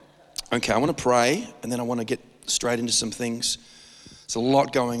Okay, I want to pray, and then I want to get straight into some things. There's a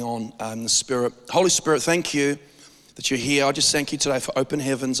lot going on in the Spirit. Holy Spirit, thank you that you're here. I just thank you today for open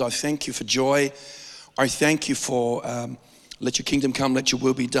heavens. I thank you for joy. I thank you for let your kingdom come, let your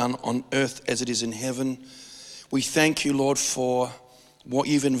will be done on earth as it is in heaven. We thank you, Lord, for what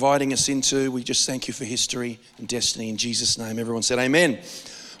you've inviting us into. We just thank you for history and destiny in Jesus' name. Everyone said amen.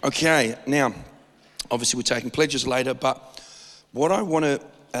 Okay, now, obviously we're taking pledges later, but what I want to,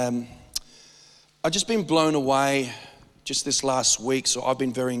 I've just been blown away just this last week, so I've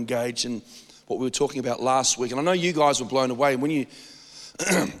been very engaged in what we were talking about last week, and I know you guys were blown away. When you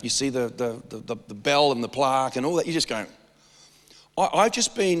you see the bell and the plaque and all that, you just go,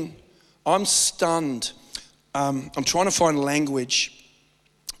 I'm stunned. I'm trying to find language,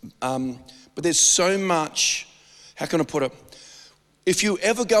 but there's so much, how can I put it? If you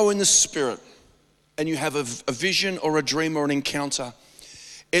ever go in the Spirit and you have a vision or a dream or an encounter,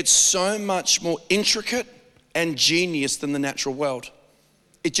 it's so much more intricate and genius than the natural world.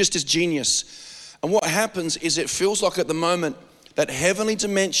 It just is genius. And what happens is it feels like at the moment that heavenly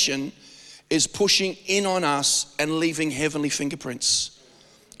dimension is pushing in on us and leaving heavenly fingerprints.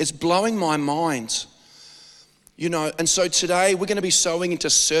 It's blowing my mind. You know, and so today we're going to be sowing into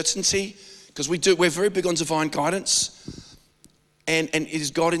certainty because we're very big on divine guidance. And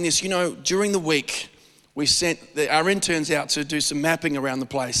is God in this? You know, during the week, we sent our interns out to do some mapping around the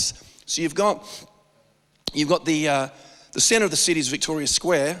place. So you've got the center of the city is Victoria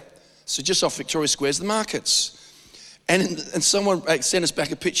Square. So just off Victoria Square is the markets. And someone sent us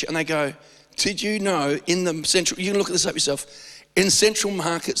back a picture and they go, did you know in the central, you can look at this up yourself, in Central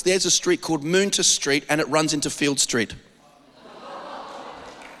Markets, there's a street called Moonta Street and it runs into Field Street.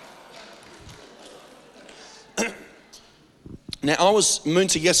 Now, I was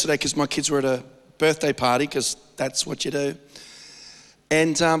Moonta yesterday because my kids were at a birthday party, because that's what you do.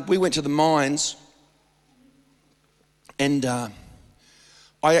 And we went to the mines, and I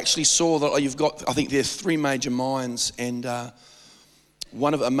actually saw that you've got, I think there's 3 major mines, and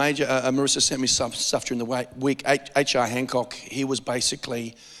one of Marissa sent me stuff during the week. H.R. Hancock, he was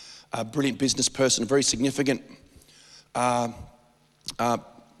basically a brilliant business person, a very significant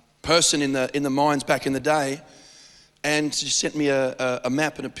person in the mines back in the day. And she sent me a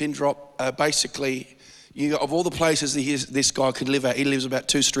map and a pin drop. Basically, of all the places this guy could live at, he lives about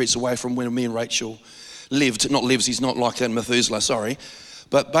 2 streets away from where me and Rachel lived. Not lives, he's not like that Methuselah, sorry.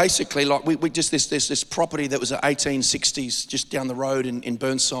 But basically, like we just this property that was at 1860s just down the road in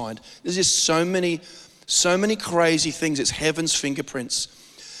Burnside. There's just so many crazy things. It's heaven's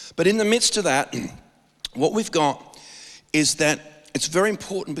fingerprints. But in the midst of that, what we've got is that it's very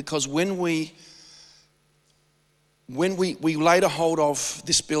important, because when we laid a hold of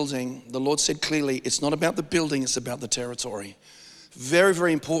this building, the Lord said clearly, it's not about the building, it's about the territory. Very,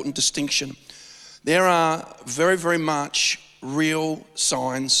 very important distinction. There are very, very much real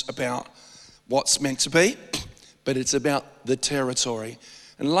signs about what's meant to be, but it's about the territory.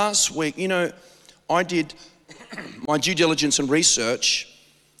 And last week, you know, I did my due diligence and research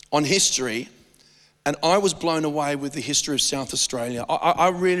on history, and I was blown away with the history of South Australia. I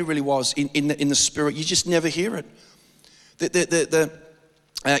really, really was in the Spirit. You just never hear it.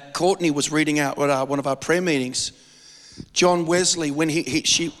 Courtney was reading out at one of our prayer meetings. John Wesley, when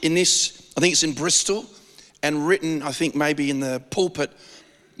she in this, I think it's in Bristol, and written, I think maybe in the pulpit,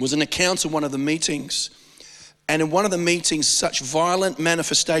 was an account of one of the meetings. And in one of the meetings, such violent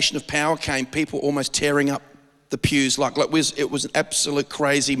manifestation of power came, people almost tearing up the pews. It was an absolute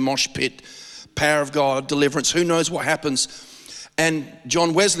crazy mosh pit, power of God, deliverance, who knows what happens. And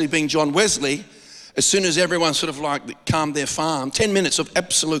John Wesley, being John Wesley, as soon as everyone sort of like calmed their farm, 10 minutes of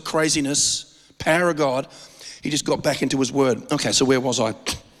absolute craziness, power of God, he just got back into his word. Okay, so where was I?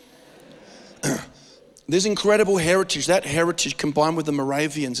 There's incredible heritage. That heritage combined with the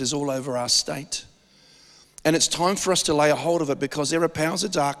Moravians is all over our state. And it's time for us to lay a hold of it, because there are powers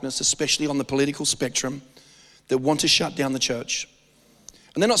of darkness, especially on the political spectrum, that want to shut down the church.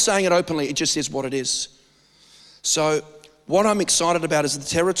 And they're not saying it openly, it just is what it is. So what I'm excited about is the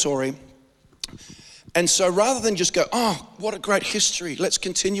territory. And so rather than just go, oh, what a great history, let's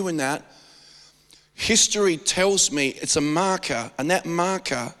continue in that. History tells me it's a marker, and that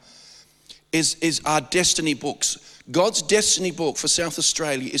marker is our destiny books. God's destiny book for South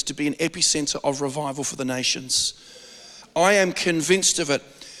Australia is to be an epicenter of revival for the nations. I am convinced of it,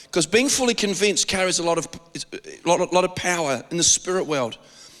 because being fully convinced carries a lot of power in the spirit world.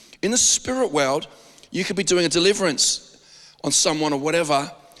 In the spirit world, you could be doing a deliverance on someone or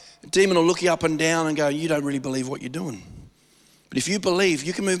whatever. A demon will look you up and down and go, you don't really believe what you're doing. But if you believe,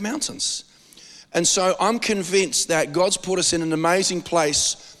 you can move mountains. And so I'm convinced that God's put us in an amazing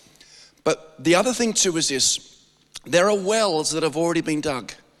place But the other thing too is this, there are wells that have already been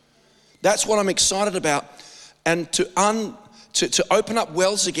dug. That's what I'm excited about. And to open up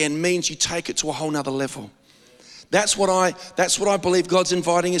wells again means you take it to a whole nother level. That's what I believe God's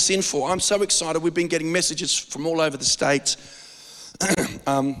inviting us in for. I'm so excited. We've been getting messages from all over the States.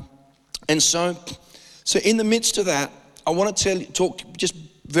 And so in the midst of that, I want to talk just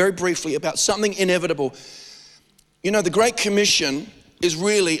very briefly about something inevitable. You know, the Great Commission is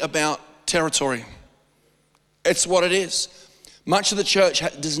really about territory. It's what it is. Much of the church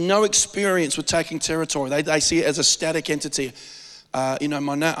has no experience with taking territory. They see it as a static entity. My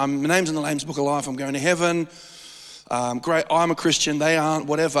name's in the Lamb's Book of Life. I'm going to heaven. Great, I'm a Christian. They aren't,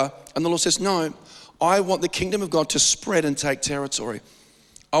 whatever. And the Lord says, no, I want the kingdom of God to spread and take territory.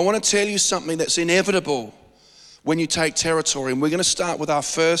 I want to tell you something that's inevitable when you take territory. And we're going to start with our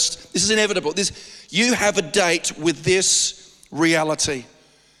first. This is inevitable. You have a date with this reality.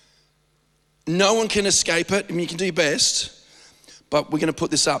 No one can escape it. I mean, you can do your best. But we're going to put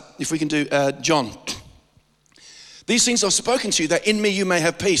this up. If we can do John. These things I've spoken to you, that in me you may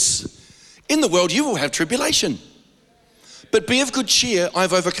have peace. In the world you will have tribulation. But be of good cheer,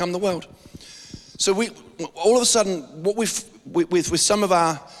 I've overcome the world. So we all of a sudden, what with some of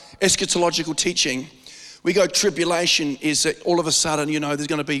our eschatological teaching, we go, tribulation is that all of a sudden, there's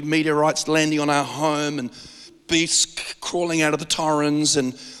going to be meteorites landing on our home and beasts crawling out of the torrents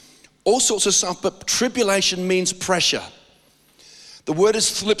and all sorts of stuff. But tribulation means pressure. The word is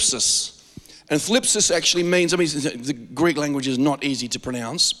thlipsis. And thlipsis actually means, the Greek language is not easy to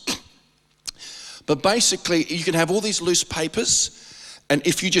pronounce. But basically, you can have all these loose papers, and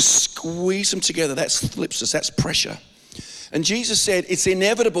if you just squeeze them together, that's thlipsis, that's pressure. And Jesus said it's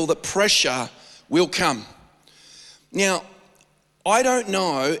inevitable that pressure will come. Now, I don't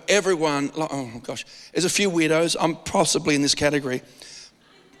know everyone, there's a few weirdos, I'm possibly in this category,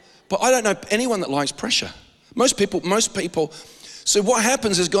 but I don't know anyone that likes pressure. Most people. So what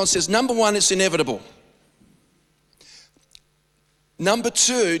happens is God says, number one, it's inevitable. Number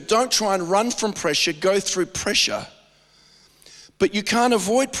two, don't try and run from pressure, go through pressure. But you can't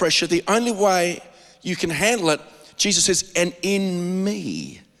avoid pressure. The only way you can handle it, Jesus says, and in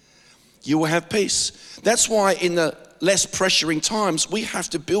me, you will have peace. That's why in the less pressuring times, we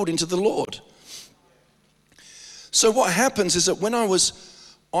have to build into the Lord. So what happens is that when my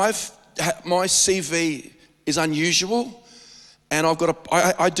CV is unusual, and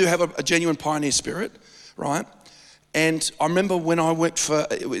I do have a genuine pioneer spirit, right? And I remember when I worked for,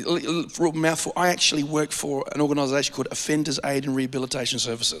 real mouthful, I actually worked for an organisation called Offenders Aid and Rehabilitation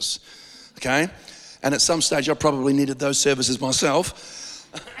Services, okay? And at some stage, I probably needed those services myself.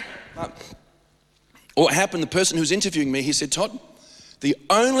 What happened, the person who was interviewing me, he said, Todd, the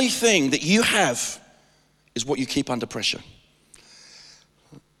only thing that you have is what you keep under pressure.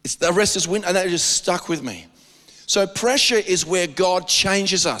 The rest is wind, and that just stuck with me. So pressure is where God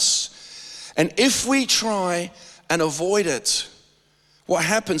changes us. And if we try and avoid it, what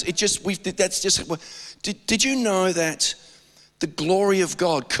happens, did you know that the glory of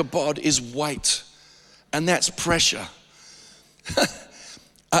God, kabod, is weight, and that's pressure?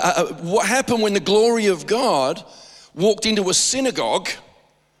 What happened when the glory of God walked into a synagogue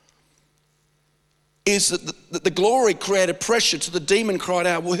is that the glory created pressure to the demon cried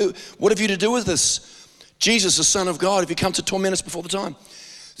out, well, what have you to do with this? Jesus, the Son of God, if you come to torment us before the time.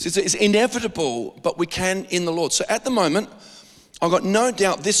 So it's inevitable, but we can in the Lord. So at the moment, I've got no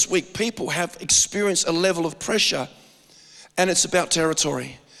doubt this week people have experienced a level of pressure, and it's about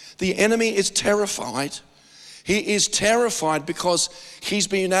territory. The enemy is terrified. He is terrified because he's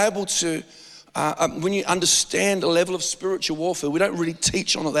been able to, when you understand a level of spiritual warfare, we don't really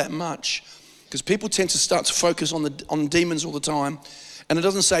teach on it that much because people tend to start to focus on demons all the time. And it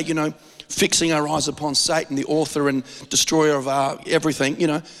doesn't say, fixing our eyes upon Satan, the author and destroyer of our everything,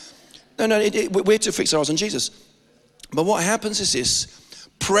 No, we're to fix our eyes on Jesus. But what happens is this,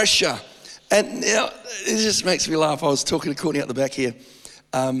 pressure. And it just makes me laugh. I was talking to Courtney at the back here.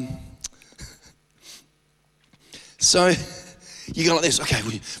 So you go like this, okay,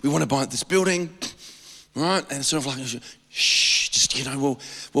 we want to buy this building, right? And it's sort of like,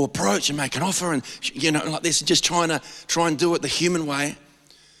 we'll approach and make an offer and, like this, just try and do it the human way.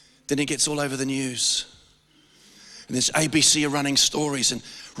 Then it gets all over the news. And there's ABC are running stories, and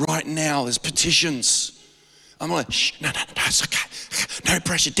right now there's petitions. I'm like, no, it's okay. No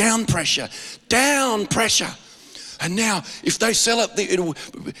pressure, down pressure, down pressure. And now if they sell it,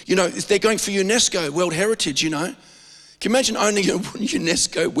 if they're going for UNESCO World Heritage, Can you imagine owning a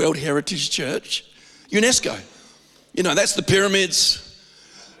UNESCO World Heritage Church? UNESCO. That's the pyramids,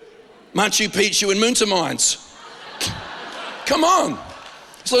 Machu Picchu and Moonta mines. Come on.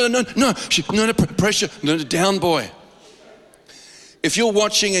 It's like, no, pressure, no, down, boy. If you're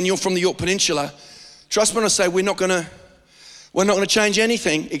watching and you're from the York Peninsula, trust me when I say we're not going to change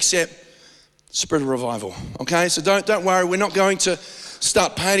anything except spirit of revival. Okay, so don't worry. We're not going to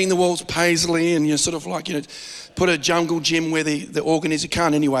start painting the walls paisley and sort of like put a jungle gym where the organ is. You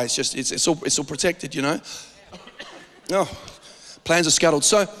can't anyway. It's just it's all protected. Oh, plans are scuttled.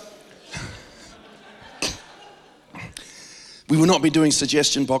 So we will not be doing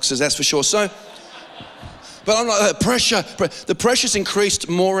suggestion boxes, that's for sure. So, but I'm like, pressure. The pressure's increased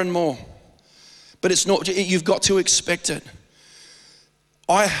more and more. But it's not, you've got to expect it.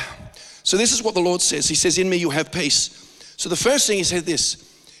 So this is what the Lord says. He says, in me you'll have peace. So the first thing he said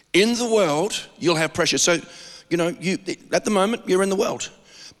this, in the world you'll have pressure. So, you at the moment you're in the world,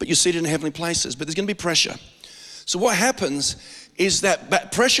 but you're seated in heavenly places, but there's going to be pressure. So what happens is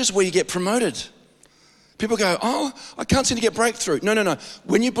that pressure's where you get promoted. People go, oh, I can't seem to get breakthrough. No.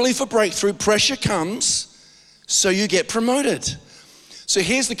 When you believe for breakthrough, pressure comes so you get promoted. So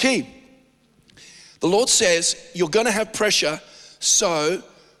here's the key. The Lord says you're going to have pressure, so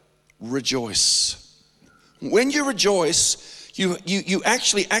rejoice. When you rejoice, you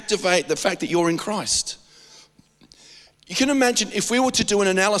actually activate the fact that you're in Christ. You can imagine if we were to do an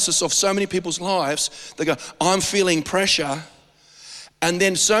analysis of so many people's lives, they go, I'm feeling pressure, and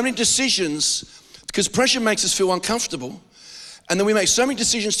then so many decisions, because pressure makes us feel uncomfortable, and then we make so many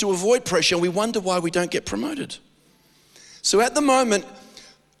decisions to avoid pressure, and we wonder why we don't get promoted. So at the moment,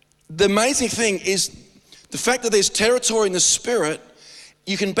 the amazing thing is the fact that there's territory in the spirit,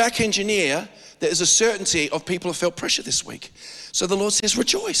 you can back engineer, there's a certainty of people who felt pressure this week. So the Lord says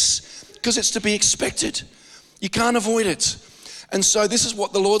rejoice, because it's to be expected. You can't avoid it. And so this is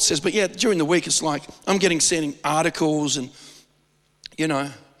what the Lord says. But yeah, during the week, it's like I'm sending articles and,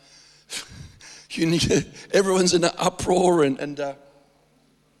 everyone's in an uproar and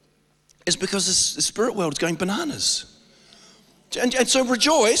it's because the spirit world is going bananas. And so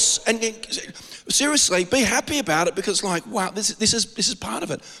rejoice and seriously be happy about it, because wow, this is part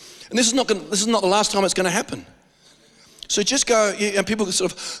of it, and this is not the last time it's going to happen. So just go, and people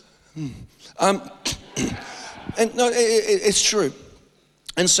sort of, and no, it's true,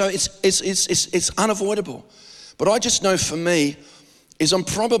 and so it's unavoidable. But I just know for me is I'm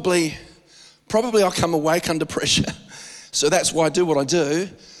probably I'll come awake under pressure, so that's why I do what I do.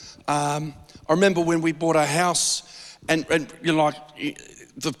 I remember when we bought our house. And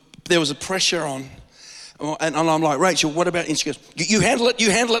there was a pressure on, and I'm like, Rachel, what about? And she goes, you handle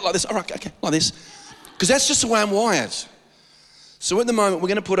it like this. All right, okay, like this, because that's just the way I'm wired. So at the moment, we're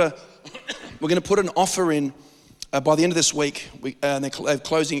going to put an offer in by the end of this week. They have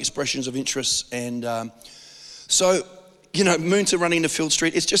closing expressions of interest, and so Moonta running into Field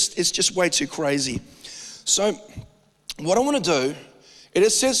Street. It's just way too crazy. So what I want to do. It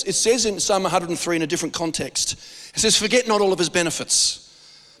says in Psalm 103 in a different context. It says, forget not all of his benefits.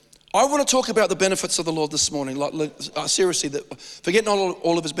 I want to talk about the benefits of the Lord this morning. Seriously, forget not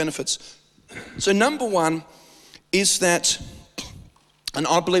all of his benefits. So number one is that, and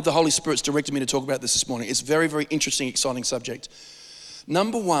I believe the Holy Spirit's directed me to talk about this morning. It's a very, very interesting, exciting subject.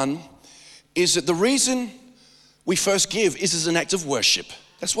 Number one is that the reason we first give is as an act of worship.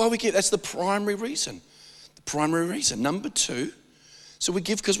 That's why we give. That's the primary reason. Number two, so we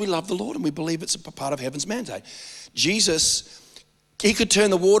give because we love the Lord and we believe it's a part of heaven's mandate. Jesus, he could turn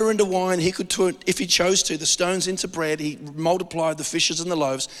the water into wine. He could turn, if he chose to, the stones into bread. He multiplied the fishes and the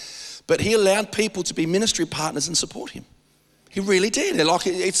loaves. But he allowed people to be ministry partners and support him. He really did.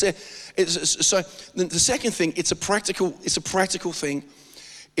 So the second thing, it's a practical thing,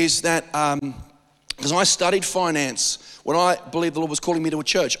 is that because I studied finance when I believed the Lord was calling me to a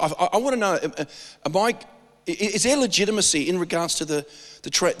church. I want to know, is there legitimacy in regards to the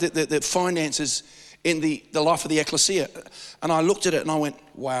finances in the life of the ecclesia? And I looked at it and I went,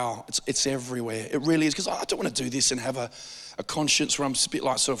 wow, it's everywhere. It really is, because I don't want to do this and have a conscience where I'm a bit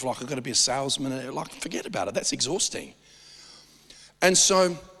like I've got to be a salesman. Forget about it. That's exhausting. And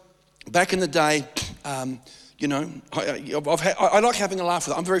so back in the day, I like having a laugh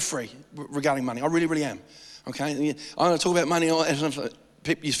with it. I'm very free regarding money. I really, really am. Okay, I'm going to talk about money.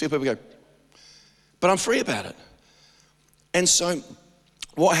 You feel people go, but I'm free about it. And so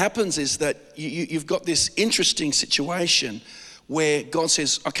what happens is that you've got this interesting situation where God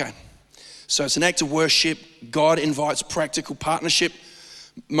says, okay, so it's an act of worship. God invites practical partnership.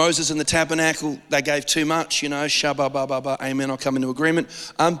 Moses in the tabernacle, they gave too much, shabba, ba, ba, ba, amen, I'll come into agreement.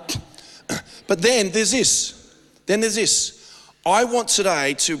 But then there's this. I want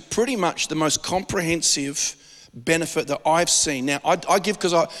today to pretty much the most comprehensive benefit that I've seen. Now, I give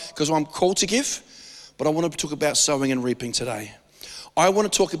because I'm called to give, but I want to talk about sowing and reaping today. I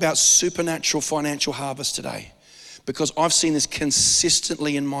want to talk about supernatural financial harvest today, because I've seen this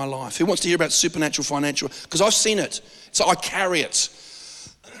consistently in my life. Who wants to hear about supernatural financial? Because I've seen it, so I carry it.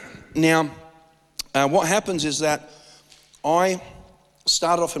 Now, what happens is that I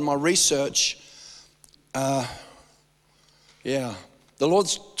started off in my research. The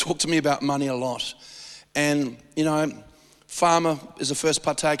Lord's talked to me about money a lot. And, farmer is the first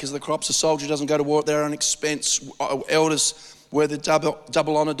partakers of the crops. A soldier doesn't go to war at their own expense. Elders wear the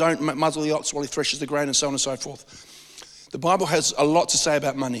double honor, don't muzzle the ox while he threshes the grain, and so on and so forth. The Bible has a lot to say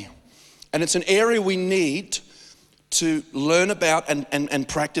about money. And it's an area we need to learn about and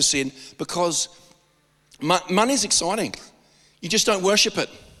practice in, because money is exciting. You just don't worship it.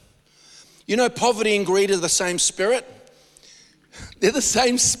 Poverty and greed are the same spirit. They're the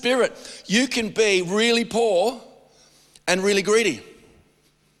same spirit. You can be really poor and really greedy.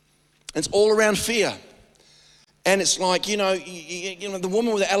 It's all around fear. And it's like, the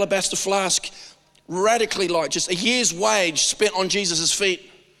woman with the alabaster flask, radically like just a year's wage spent on Jesus' feet.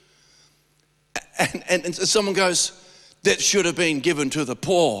 And someone goes, that should have been given to the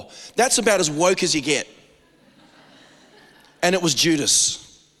poor. That's about as woke as you get. And it was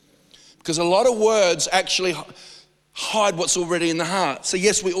Judas. Because a lot of words actually hide what's already in the heart. So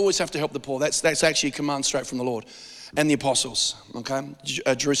yes, we always have to help the poor. That's actually a command straight from the Lord and the apostles, okay?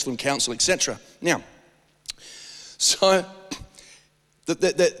 Jerusalem Council, etc. Now, so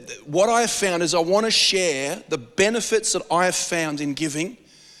what I have found is I want to share the benefits that I have found in giving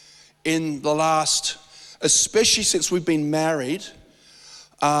in the last, especially since we've been married.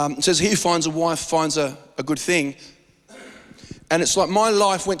 It says, he who finds a wife finds a good thing. And it's like my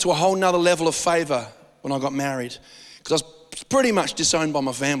life went to a whole nother level of favor when I got married, because I was pretty much disowned by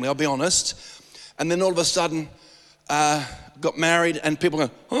my family, I'll be honest. And then all of a sudden, got married, and people go,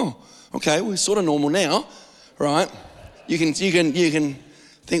 oh, okay, we're sort of normal now, right? You can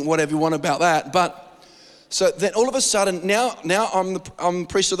think whatever you want about that. But so then all of a sudden, now I'm the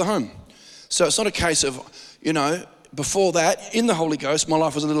priest of the home. So it's not a case of, before that, in the Holy Ghost, my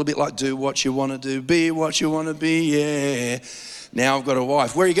life was a little bit like, do what you want to do, be what you want to be, yeah. Now I've got a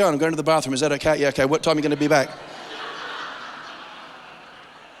wife. Where are you going? I'm going to the bathroom. Is that okay? Yeah, okay. What time are you going to be back?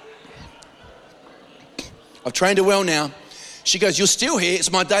 I've trained her well now. She goes, you're still here.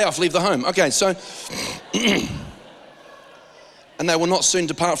 It's my day off. Leave the home. Okay, so... and they will not soon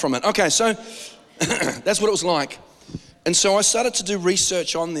depart from it. Okay, so that's what it was like. And so I started to do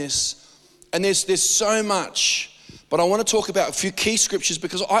research on this. And there's so much. But I want to talk about a few key scriptures,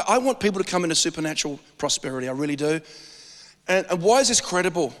 because I want people to come into supernatural prosperity. I really do. And why is this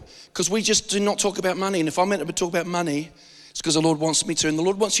credible? Because we just do not talk about money. And if I'm meant to talk about money, it's because the Lord wants me to. And the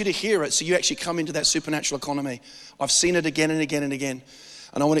Lord wants you to hear it so you actually come into that supernatural economy. I've seen it again and again and again.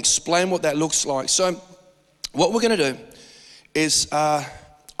 And I want to explain what that looks like. So what we're going to do is I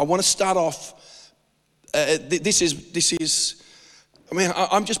want to start off. I'm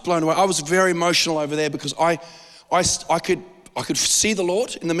just blown away. I was very emotional over there, because I could see the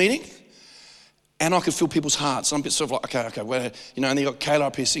Lord in the meeting. And I could feel people's hearts. I'm sort of like, okay, where, and then you got Kayla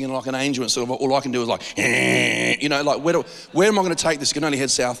up here singing like an angel, and sort of all I can do is like, where am I going to take this? I can only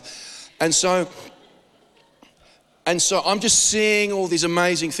head south. And so I'm just seeing all these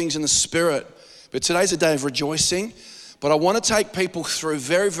amazing things in the Spirit. But today's a day of rejoicing. But I want to take people through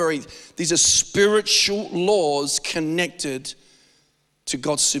these are spiritual laws connected to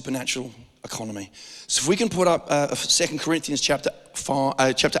God's supernatural economy. So if we can put up 2 Corinthians chapter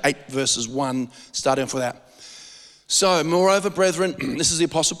 8, verses 1, starting off with that. So, moreover, brethren, this is the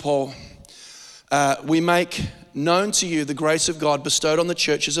Apostle Paul, we make known to you the grace of God bestowed on the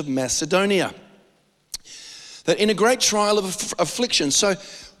churches of Macedonia, that in a great trial of affliction, so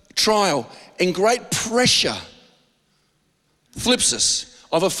trial, in great pressure, thlipsis,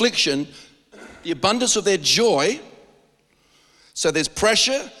 of affliction, the abundance of their joy. So there's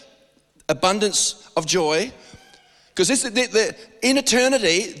pressure, abundance of joy, because in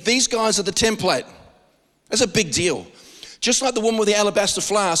eternity, these guys are the template. That's a big deal. Just like the woman with the alabaster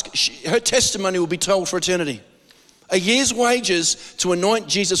flask, her testimony will be told for eternity. A year's wages to anoint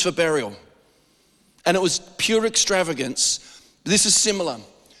Jesus for burial. And it was pure extravagance. This is similar.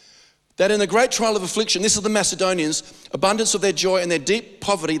 That in the great trial of affliction, this is the Macedonians, abundance of their joy and their deep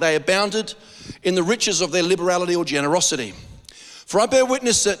poverty, they abounded in the riches of their liberality or generosity. For I bear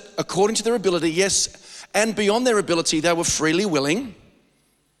witness that according to their ability, yes, and beyond their ability, they were freely willing,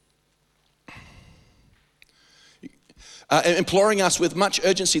 imploring us with much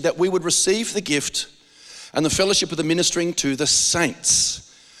urgency that we would receive the gift and the fellowship of the ministering to the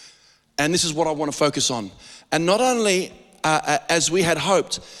saints. And this is what I want to focus on. And not only as we had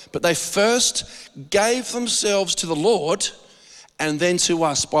hoped, but they first gave themselves to the Lord and then to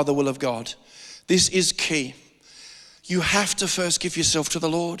us by the will of God. This is key. You have to first give yourself to the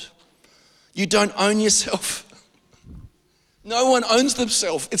Lord. You don't own yourself. No one owns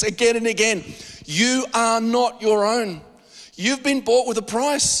themselves. It's again and again. You are not your own. You've been bought with a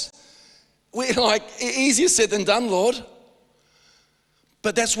price. We're like, easier said than done, Lord.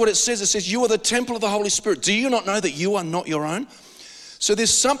 But that's what it says. It says, you are the temple of the Holy Spirit. Do you not know that you are not your own? So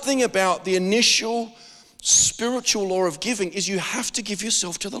there's something about the initial spiritual law of giving is you have to give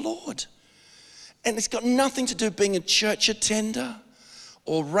yourself to the Lord. And it's got nothing to do with being a church attender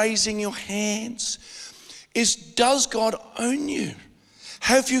or raising your hands. Is, does God own you?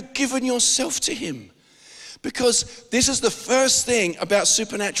 Have you given yourself to him? Because this is the first thing about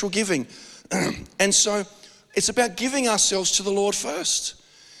supernatural giving. And so it's about giving ourselves to the Lord first.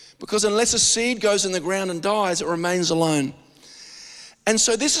 Because unless a seed goes in the ground and dies, it remains alone. And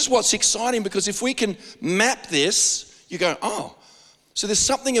so this is what's exciting, because if we can map this, you go, oh, so there's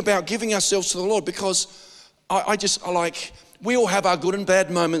something about giving ourselves to the Lord, because I like, we all have our good and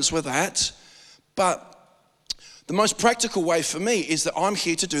bad moments with that, but the most practical way for me is that I'm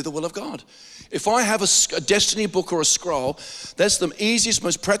here to do the will of God. If I have a destiny book or a scroll, that's the easiest,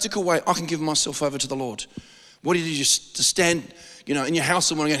 most practical way I can give myself over to the Lord. What do you do? Just to stand, in your house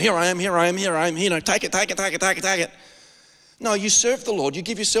and here I am, here I am, here I am, take it. No, you serve the Lord, you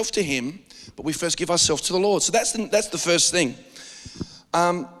give yourself to him, but we first give ourselves to the Lord. So that's the first thing.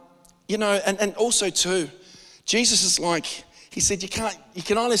 And also too, Jesus is like, he said, you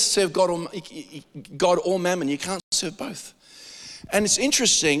can only serve God or mammon. You can't serve both. And it's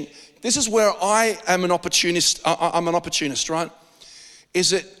interesting. This is where I am an opportunist. I'm an opportunist, right?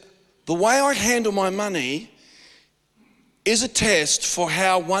 Is that the way I handle my money is a test for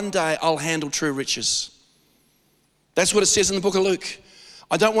how one day I'll handle true riches. That's what it says in the book of Luke.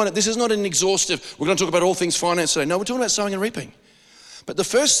 I don't want it. This is not an exhaustive. We're going to talk about all things finance today. No, we're talking about sowing and reaping. But the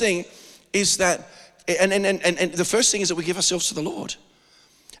first thing is that. And the first thing is that we give ourselves to the Lord.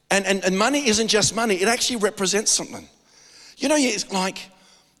 And money isn't just money. It actually represents something. It's like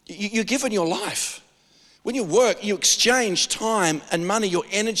you're given your life. When you work, you exchange time and money, your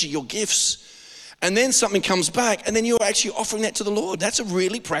energy, your gifts. And then something comes back, and then you're actually offering that to the Lord. That's a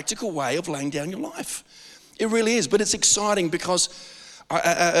really practical way of laying down your life. It really is. But it's exciting because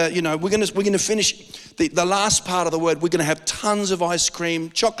we're going to finish the last part of the word. We're going to have tons of ice cream,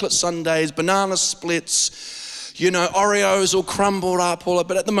 chocolate sundaes, banana splits, Oreos all crumbled up,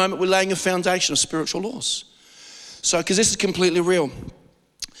 but at the moment we're laying a foundation of spiritual laws. So, because this is completely real.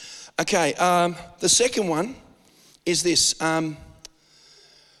 Okay, the second one is this. 2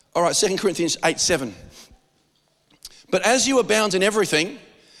 Corinthians 8:7. But as you abound in everything,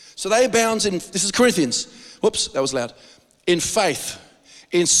 so they abound in, this is Corinthians. Whoops, that was loud. In faith,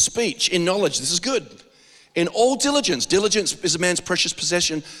 in speech, in knowledge. This is good. In all diligence. Diligence is a man's precious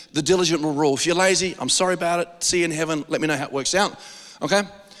possession. The diligent will rule. If you're lazy, I'm sorry about it. See you in heaven. Let me know how it works out. Okay?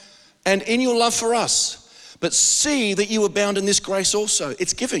 And in your love for us. But see that you abound in this grace also.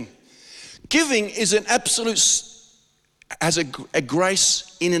 It's giving. Giving is an absolute, has a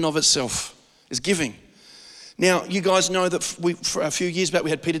grace in and of itself. It's giving. Now, you guys know that for a few years back,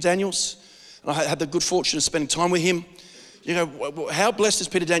 we had Peter Daniels. And I had the good fortune of spending time with him. How blessed is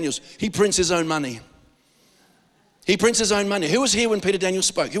Peter Daniels? He prints his own money. He prints his own money. Who was here when Peter Daniels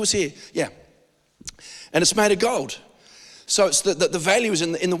spoke? Who was here? Yeah. And it's made of gold. So it's the value is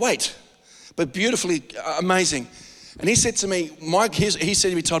in the weight, but beautifully amazing. And he said to me, he said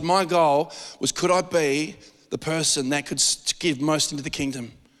to me, Todd, my goal was, could I be the person that could give most into the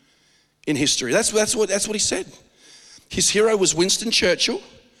kingdom in history? That's what he said. His hero was Winston Churchill.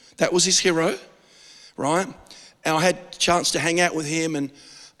 That was his hero, right? And I had a chance to hang out with him, and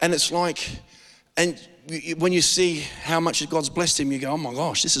it's like, and when you see how much God's blessed him, you go, oh my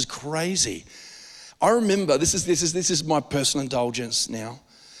gosh, this is crazy. I remember, this is my personal indulgence now.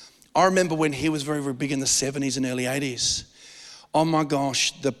 I remember when he was very, very big in the 70s and early 80s. Oh my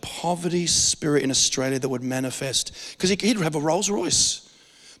gosh, the poverty spirit in Australia that would manifest, because he'd have a Rolls Royce.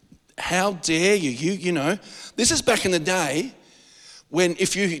 How dare you, this is back in the day when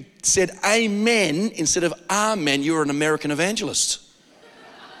if you said amen instead of amen, you were an American evangelist.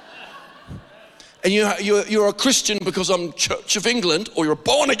 And you're a Christian because I'm Church of England, or you're a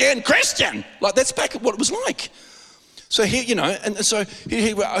born again Christian. Like, that's back at what it was like. So he, and so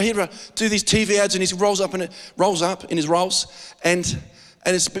he'd do these TV ads, and he rolls up in his rolls, and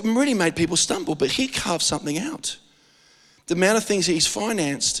it's really made people stumble. But he carved something out. The amount of things he's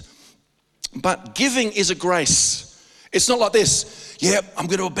financed, but giving is a grace. It's not like this. Yep, I'm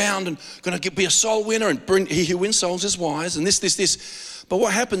going to abound and going to be a soul winner, and he who wins souls is wise, and this. But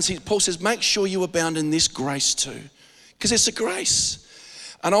what happens? Paul says, make sure you abound in this grace too. because it's a grace.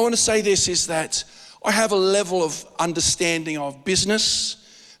 And I want to say this is that I have a level of understanding of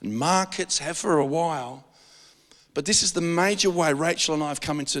business and markets, have for a while. But this is the major way Rachel and I have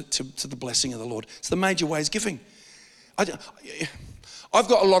come into to the blessing of the Lord. It's the major way is giving. I've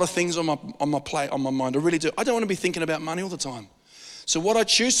got a lot of things on my plate, on my mind. I really do. I don't want to be thinking about money all the time. So what I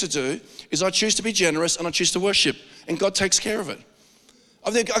choose to do is I choose to be generous and I choose to worship. And God takes care of it.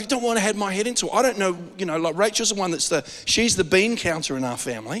 I don't want to have my head into it. I don't know, like Rachel's the one she's the bean counter in our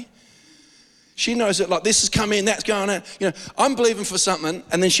family. She knows that like this has come in, that's going out. I'm believing for something,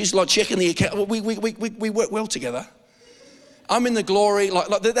 and then she's like checking the account. We work well together. I'm in the glory,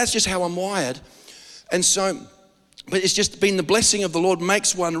 like that's just how I'm wired. And so, but it's just been the blessing of the Lord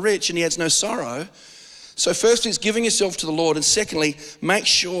makes one rich, and he adds no sorrow. So firstly, it's giving yourself to the Lord, and secondly, make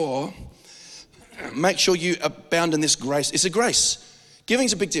sure you abound in this grace. It's a grace.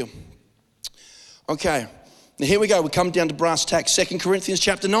 Giving's a big deal. Okay, now here we go. We come down to brass tacks. 2 Corinthians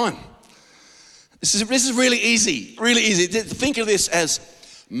chapter 9. This is really easy, really easy. Think of this as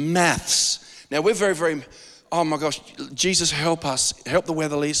maths. Now we're very, very, oh my gosh, Jesus help us, help the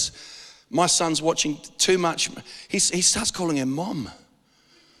Weatherlys. My son's watching too much. He starts calling her mom.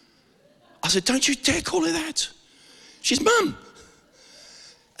 I said, don't you dare call her that. She's mum.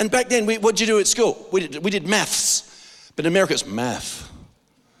 And back then, what did you do at school? We did maths, but in America it's math.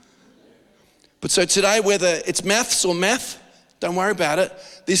 But so today, whether it's maths or math, don't worry about it.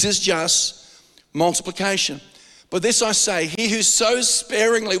 This is just multiplication. But this I say, he who sows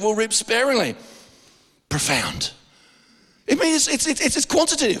sparingly will reap sparingly. Profound. It means it's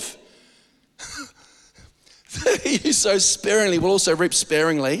quantitative. He who sows sparingly will also reap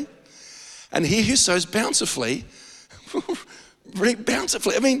sparingly. And he who sows bountifully will reap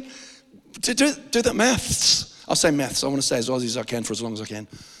bountifully. I mean, to do the maths. I'll say maths. I want to say as Aussie as I can for as long as I can.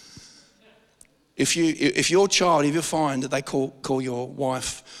 If your child, if you find that they call your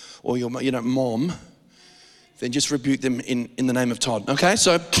wife or your mom, then just rebuke them in the name of Todd. Okay,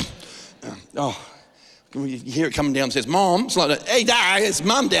 so, you hear it coming down and says, Mom. It's like, hey, Dad, it's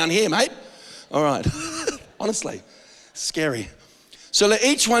Mum down here, mate. All right, honestly, scary. So let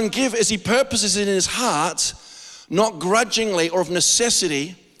each one give as he purposes in his heart, not grudgingly or of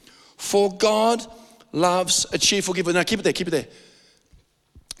necessity, for God loves a cheerful giver. Now keep it there.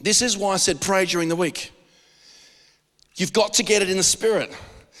 This is why I said pray during the week. You've got to get it in the spirit.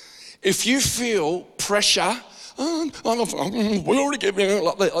 If you feel pressure, we already give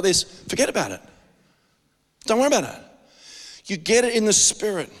like this, forget about it. Don't worry about it. You get it in the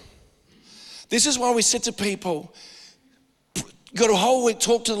spirit. This is why we said to people, you got a whole week,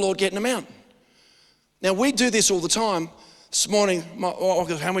 talk to the Lord, getting them out. Now we do this all the time. This morning,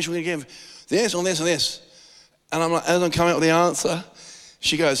 how much are we going to give? This on this and this. And I'm like, as I'm coming up with the answer,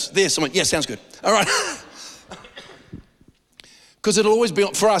 she goes, this. I'm like, yeah, sounds good. All right. Because it'll always be,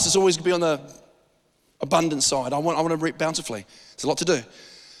 for us, it's always going to be on the abundant side. I want to reap bountifully. There's a lot to do.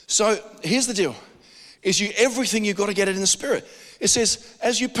 So here's the deal. Everything you've got to get it in the spirit. It says,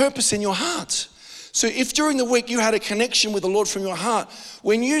 as you purpose in your heart. So if during the week you had a connection with the Lord from your heart,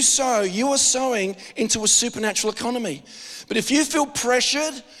 when you sow, you are sowing into a supernatural economy. But if you feel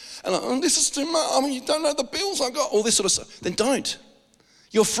pressured, and like, this is too much, you don't know the bills I've got, all this sort of stuff, then don't.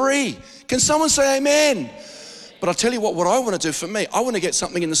 You're free. Can someone say amen? But I'll tell you what I want to do for me, I want to get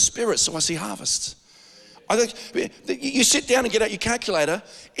something in the spirit so I see harvest. You sit down and get out your calculator,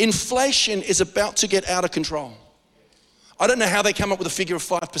 inflation is about to get out of control. I don't know how they come up with a figure of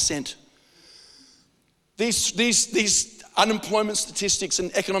 5%. These unemployment statistics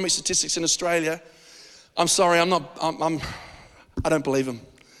and economic statistics in Australia, I'm sorry, I don't believe them.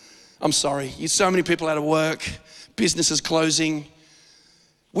 I'm sorry. So many people out of work, businesses closing.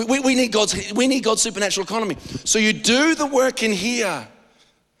 We need God's supernatural economy. So you do the work in here,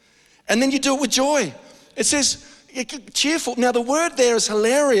 and then you do it with joy. It says, cheerful. Now the word there is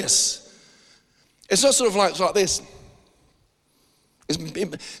hilarious. It's not sort of like this.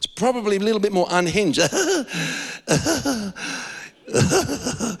 It's probably a little bit more unhinged. But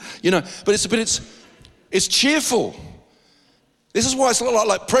it's cheerful. This is why it's a lot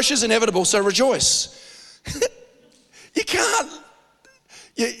like pressure's inevitable, so rejoice. You can't.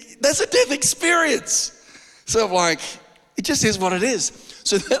 That's a death experience. So like, it just is what it is.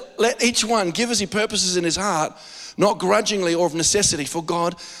 So let each one give as he purposes in his heart, not grudgingly or of necessity, for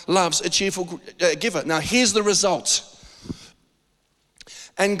God loves a cheerful giver. Now here's the result.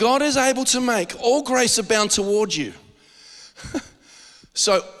 And God is able to make all grace abound toward you.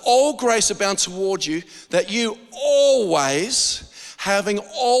 So all grace abound toward you, that you always, having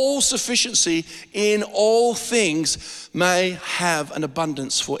all sufficiency in all things, may have an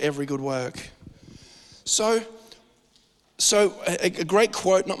abundance for every good work. So So a great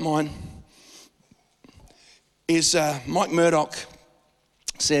quote, not mine, is Mike Murdoch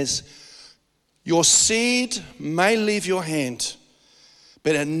says, your seed may leave your hand,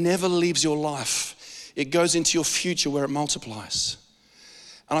 but it never leaves your life. It goes into your future where it multiplies.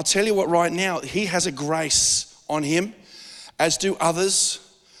 And I'll tell you what, right now, he has a grace on him, as do others.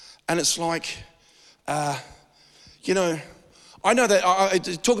 And it's like, you know, I know that I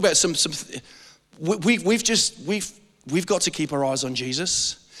talk about we've got to keep our eyes on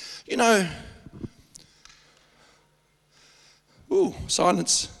Jesus. You know, ooh,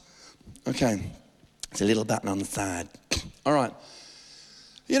 silence. Okay, it's a little button on the side. All right.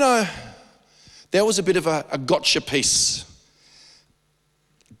 You know, there was a bit of a gotcha piece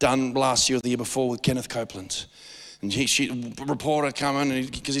done last year or the year before with Kenneth Copeland. And a reporter coming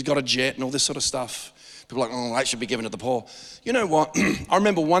because he's got a jet and all this sort of stuff. People are like, oh, that should be given to the poor. You know what? I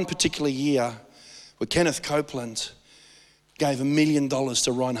remember one particular year where Kenneth Copeland gave $1 million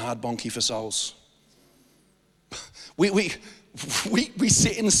to Reinhard Bonnke for souls. We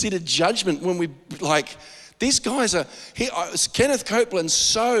sit in a seat of judgment when we like, these guys are, Kenneth Copeland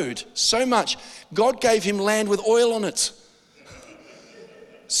sowed so much. God gave him land with oil on it.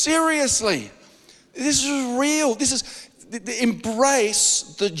 Seriously. This is real. This is,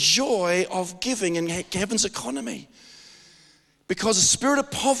 embrace the joy of giving in heaven's economy. Because the spirit of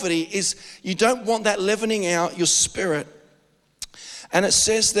poverty is, you don't want that leavening out your spirit. And it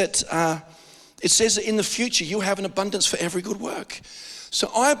says that in the future, you have an abundance for every good work. So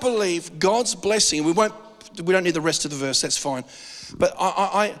I believe God's blessing, we don't need the rest of the verse, that's fine. But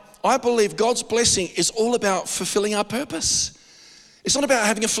I believe God's blessing is all about fulfilling our purpose. It's not about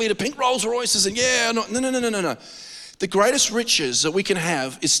having a fleet of pink Rolls Royces and no. The greatest riches that we can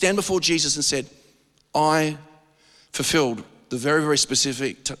have is stand before Jesus and said, I fulfilled the very, very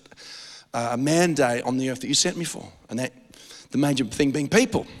specific mandate on the earth that you sent me for. And that the major thing being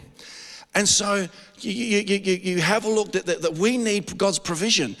people. And so you have a look that we need God's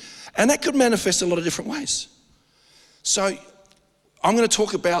provision. And that could manifest a lot of different ways. So I'm going to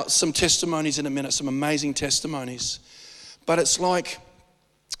talk about some testimonies in a minute, some amazing testimonies. But it's like,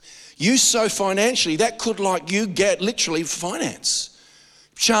 you sow financially, that could like you get literally finance.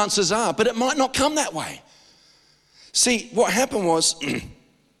 Chances are, but it might not come that way. See, what happened was,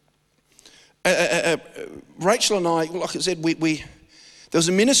 Rachel and I, like I said, there was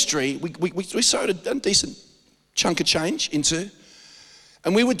a ministry, we sowed a decent chunk of change into,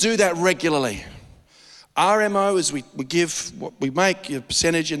 and we would do that regularly. Our MO is we give what we make, a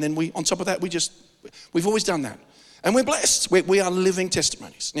percentage, and then on top of that, we've always done that. And we're blessed. We are living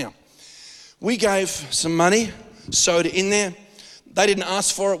testimonies. Now, we gave some money, sowed it in there. They didn't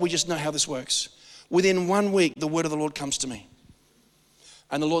ask for it. We just know how this works. Within 1 week, the word of the Lord comes to me.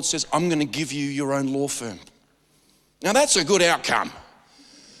 And the Lord says, I'm going to give you your own law firm. Now, that's a good outcome.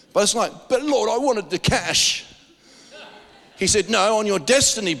 But it's like, but Lord, I wanted the cash. He said, no, on your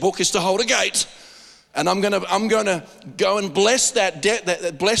destiny book is to hold a gate. And I'm gonna go and bless that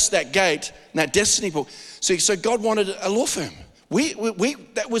bless that gate and that destiny book. So God wanted a law firm.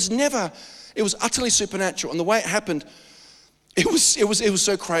 That was never. It was utterly supernatural, and the way it happened, it was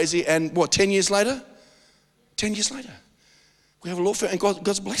so crazy. And 10 years later, 10 years later, we have a law firm, and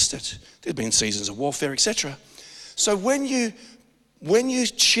God's blessed it. There've been seasons of warfare, etc. So when you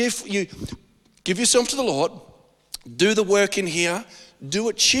you give yourself to the Lord, do the work in here. Do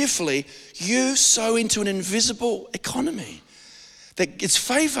it cheerfully, you sow into an invisible economy that gets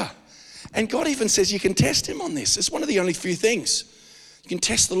favor. And God even says you can test him on this. It's one of the only few things you can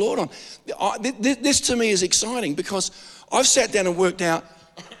test the Lord on. This to me is exciting because I've sat down and worked out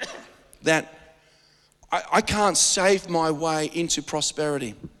that I can't save my way into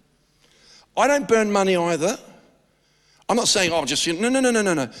prosperity. I don't burn money either. I'm not saying,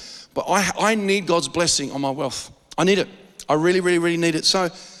 no. But I need God's blessing on my wealth. I need it. I really, really, really need it. So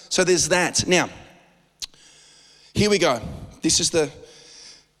there's that. Now, here we go. This is are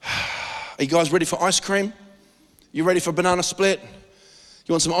you guys ready for ice cream? You ready for banana split?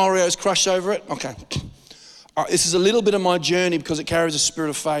 You want some Oreos crushed over it? Okay. All right, this is a little bit of my journey because it carries a spirit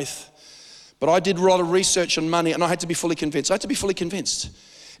of faith. But I did a lot of research on money and I had to be fully convinced. I had to be fully convinced.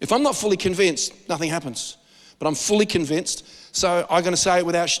 If I'm not fully convinced, nothing happens. But I'm fully convinced. So I'm going to say it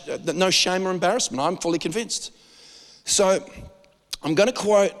without no shame or embarrassment. I'm fully convinced. So I'm going to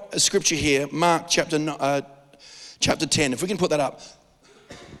quote a scripture here, Mark chapter 10, if we can put that up.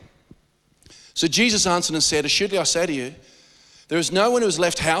 So Jesus answered and said, assuredly I say to you, there is no one who has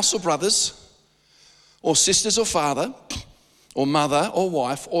left house or brothers or sisters or father or mother or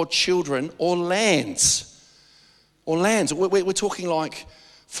wife or children or lands. We're talking like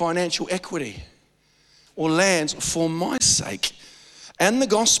financial equity. or lands for my sake and the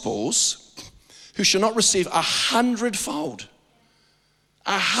gospel's, who shall not receive 100-fold.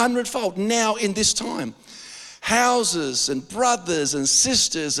 100-fold now in this time. Houses and brothers and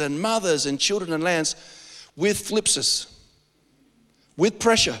sisters and mothers and children and lands with flipses, with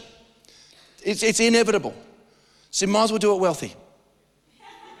pressure. It's inevitable. So you might as well do it wealthy.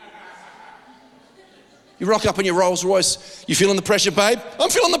 You rock up in your Rolls Royce. You feeling the pressure, babe? I'm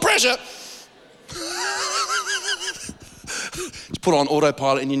feeling the pressure. Just put on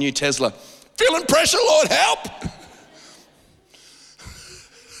autopilot in your new Tesla. Feeling pressure, Lord, help.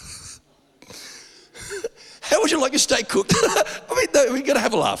 How would you like your steak cooked? I mean, no, we've got to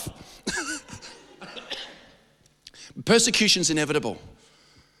have a laugh. Persecution's inevitable.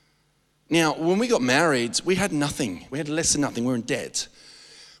 Now, when we got married, we had nothing. We had less than nothing. We were in debt.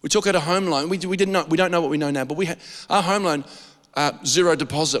 We took out a home loan. We don't know what we know now, but we had our home loan, zero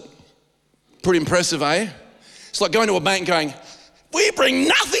deposit. Pretty impressive, eh? It's like going to a bank going, we bring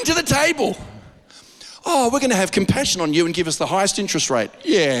nothing to the table. Oh, we're going to have compassion on you and give us the highest interest rate.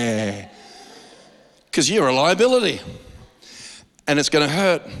 Yeah. Because you're a liability. And it's going to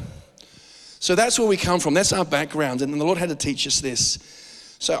hurt. So that's where we come from. That's our background. And the Lord had to teach us this.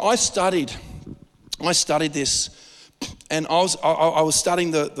 So I studied this. And I was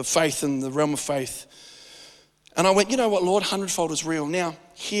studying the faith and the realm of faith. And I went, you know what, Lord, 100-fold is real. Now,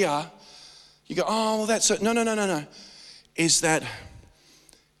 here, you go, oh, well, that's it. No. Is that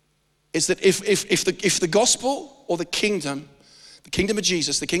if the gospel or the kingdom of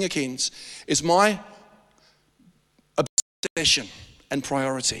Jesus, the King of Kings, is my obsession and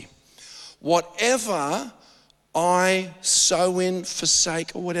priority, whatever I sow in,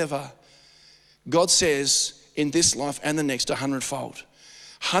 forsake, or whatever, God says in this life and the next 100-fold.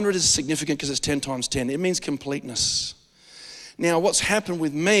 100 is significant because it's 10 times 10. It means completeness. Now, what's happened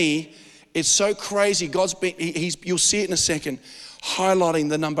with me, it's so crazy. God's been, you'll see it in a second, highlighting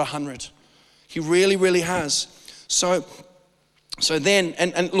the number 100. He really, really has. So then,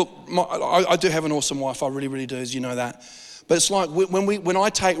 and look, I do have an awesome wife. I really, really do, as you know that. But it's like when I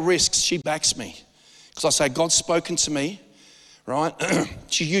take risks, she backs me. Because I say, God's spoken to me, right?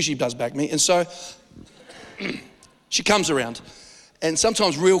 She usually does back me. And so she comes around. And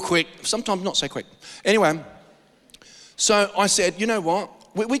sometimes real quick, sometimes not so quick. Anyway, so I said, you know what?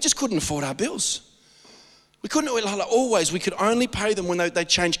 We just couldn't afford our bills. We couldn't, like always, we could only pay them when they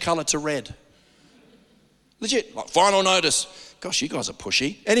change colour to red. Legit, like final notice. Gosh, you guys are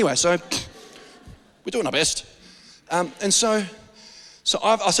pushy. Anyway, so we're doing our best. And so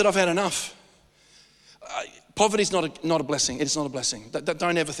I said, I've had enough. Poverty's not a blessing. It's not a blessing.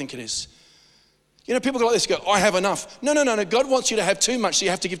 Don't ever think it is. You know, people go like this, go, I have enough. No. God wants you to have too much, so you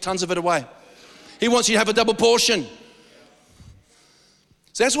have to give tons of it away. He wants you to have a double portion.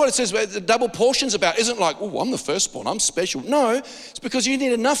 So that's what it says, the double portion's about. Isn't like, oh, I'm the firstborn, I'm special. No, it's because you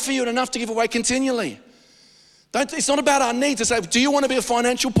need enough for you and enough to give away continually. It's not about our needs. It's like, do you want to be a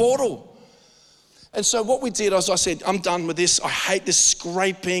financial portal? And so what we did, as I said, I'm done with this. I hate this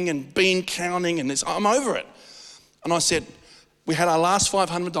scraping and bean counting and this. I'm over it. And I said, we had our last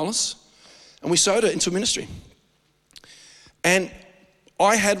 $500 and we sowed it into ministry. And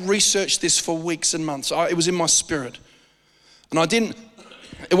I had researched this for weeks and months. It was in my spirit. And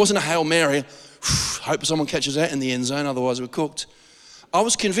it wasn't a Hail Mary, hope someone catches that in the end zone, otherwise we're cooked. I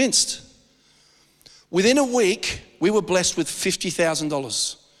was convinced. Within a week, we were blessed with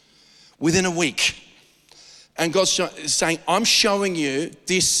 $50,000. Within a week. And God's saying, I'm showing you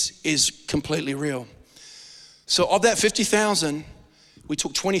this is completely real. So of that 50,000, we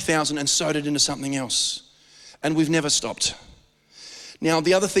took 20,000 and sowed it into something else. And we've never stopped. Now,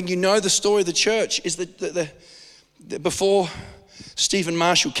 the other thing, you know the story of the church is that before Stephen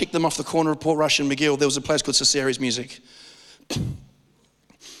Marshall kicked them off the corner of Port Rush and McGill, there was a place called Caesari's Music. And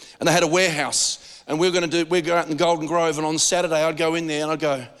they had a warehouse. And we'd go out in the Golden Grove, and on Saturday I'd go in there and I'd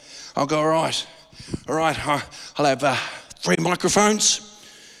go, all right, I'll have 3 microphones,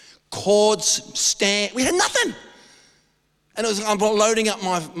 cords, stand. We had nothing. And I'm loading up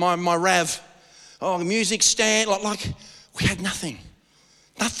my RAV. Oh, the music stand, like we had nothing.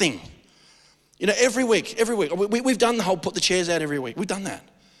 Nothing. You know, every week, we've done the whole put the chairs out every week. We've done that.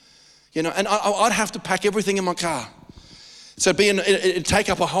 You know, and I'd have to pack everything in my car. So it'd take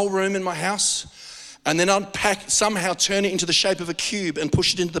up a whole room in my house, and then I'd somehow turn it into the shape of a cube and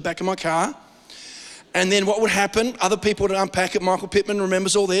push it into the back of my car. And then what would happen? Other people would unpack it. Michael Pittman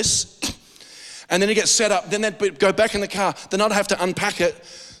remembers all this. And then it gets set up. Then they'd go back in the car. Then I'd have to unpack it,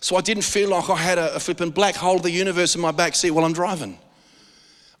 so I didn't feel like I had a flipping black hole of the universe in my back seat while I'm driving.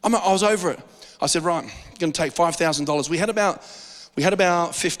 I was over it. I said, right, I'm going to take $5,000. We had about We had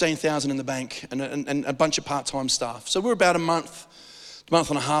about 15,000 in the bank and a bunch of part-time staff. So we were about a month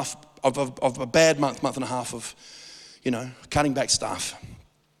and a half of a bad month and a half of, cutting back staff.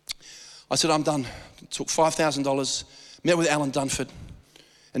 I said, I'm done. Took $5,000, met with Alan Dunford,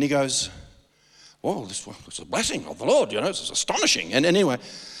 and he goes, "Whoa, this is a blessing of the Lord, it's astonishing." And anyway,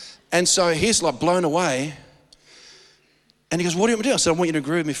 and so he's like blown away. And he goes, "What do you want me to do?" I said, "I want you to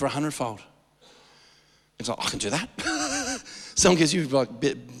agree with me for 100-fold. He's like, "I can do that." Someone gives you like a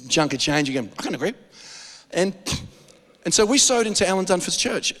bit chunk of change, you go, "I can agree." And so we sowed into Alan Dunford's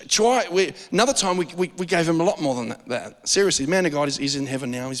church. Another time we gave him a lot more than that. Seriously, the man of God is in heaven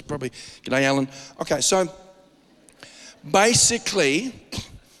now. He's probably, "G'day, Alan." Okay, so basically,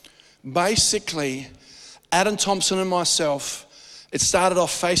 Adam Thompson and myself, it started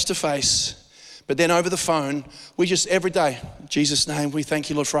off face to face, but then over the phone, we just every day, "Jesus' name, we thank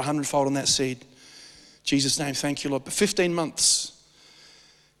you, Lord, for 100-fold on that seed. Jesus' name, thank you, Lord." For 15 months.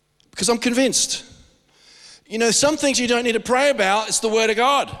 Because I'm convinced. Some things you don't need to pray about, it's the word of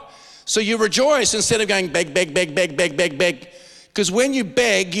God. So you rejoice instead of going beg. Because when you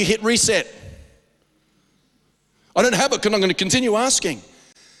beg, you hit reset. I don't have it because I'm going to continue asking. It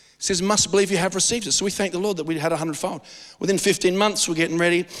says, "Must believe you have received it." So we thank the Lord that we had 100-fold. Within 15 months, we're getting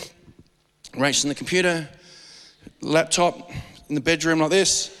ready. Rachel's in the computer, laptop in the bedroom like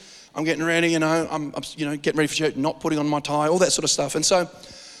this. I'm getting ready, I'm getting ready for church, not putting on my tie, all that sort of stuff. And so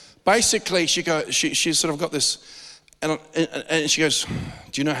basically she's sort of got this, and she goes,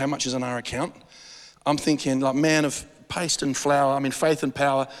 "Do you know how much is on our account?" I'm thinking like man of paste and flour, faith and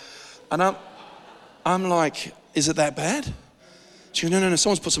power. And I'm like, "Is it that bad?" She goes, No,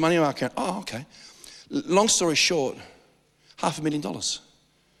 someone's put some money on our account. Oh, okay. Long story short, $500,000.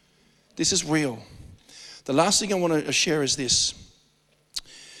 This is real. The last thing I want to share is this.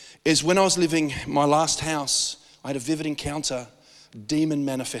 Is when I was living my last house, I had a vivid encounter, demon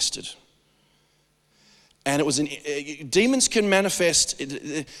manifested. And it was demons can manifest,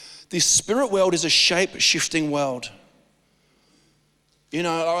 the spirit world is a shape-shifting world.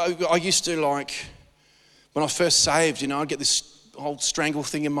 I used to when I first saved, I'd get this whole strangle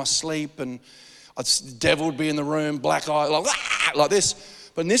thing in my sleep and the devil would be in the room, black eye, like this.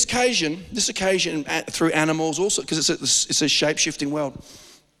 But in this occasion, through animals also, because it's a shape-shifting world.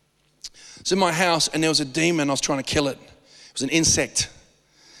 It's in my house and there was a demon, I was trying to kill it. It was an insect.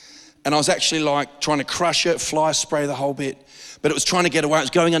 And I was actually trying to crush it, fly spray the whole bit. But it was trying to get away, it was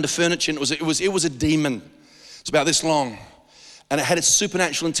going under furniture and it was a demon. It's about this long. And it had its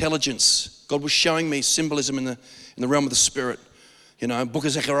supernatural intelligence. God was showing me symbolism in the realm of the spirit. Book of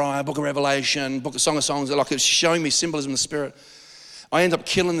Zechariah, book of Revelation, book of Song of Songs, it was showing me symbolism in the spirit. I ended up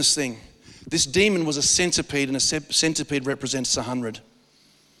killing this thing. This demon was a centipede and a centipede represents 100.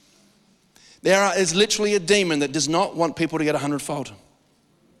 There is literally a demon that does not want people to get 100-fold.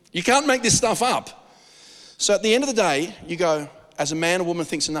 You can't make this stuff up. So at the end of the day, you go, as a man or woman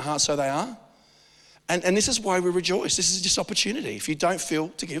thinks in their heart, so they are. And this is why we rejoice. This is just opportunity. If you don't feel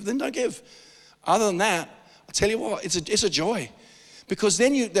to give, then don't give. Other than that, I tell you what, it's a joy. Because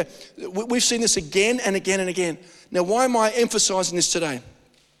then we've seen this again and again and again. Now, why am I emphasizing this today?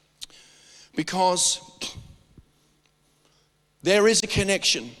 Because there is a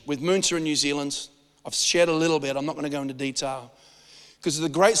connection with Moonta in New Zealand. I've shared a little bit. I'm not going to go into detail. Because the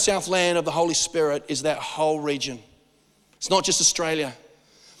great Southland of the Holy Spirit is that whole region. It's not just Australia.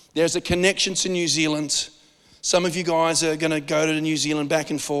 There's a connection to New Zealand. Some of you guys are going to go to New Zealand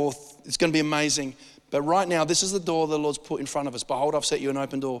back and forth. It's going to be amazing. But right now, this is the door the Lord's put in front of us. Behold, I've set you an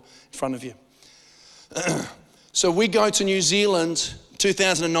open door in front of you. So we go to New Zealand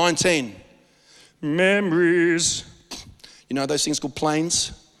 2019. Memories. Those things called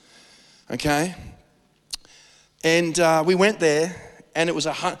planes, okay? And we went there, and there's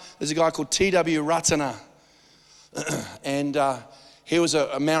a guy called T.W. Ratana, and he was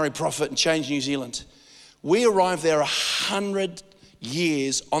a Maori prophet and changed New Zealand. We arrived there 100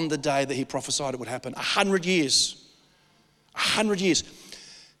 years on the day that he prophesied it would happen. 100 years. 100 years.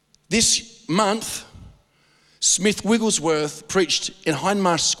 This month, Smith Wigglesworth preached in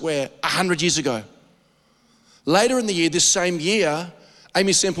Hindmarsh Square 100 years ago. Later in the year, this same year,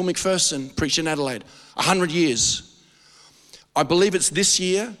 Amy Semple McPherson preached in Adelaide. 100 years. I believe it's this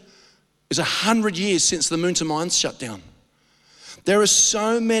year. It's 100 years since the Moonta Mines shut down. There are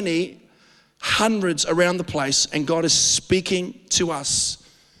so many hundreds around the place, and God is speaking to us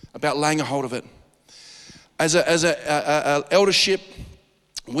about laying a hold of it. As a eldership,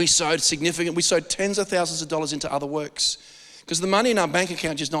 we sowed tens of thousands of dollars into other works because the money in our bank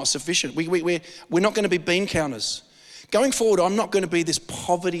account is not sufficient. We're not going to be bean counters. Going forward, I'm not going to be this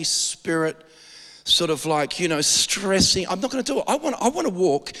poverty spirit sort of like, stressing. I'm not going to do it. I want to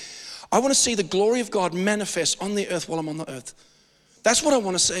walk. I want to see the glory of God manifest on the earth while I'm on the earth. That's what I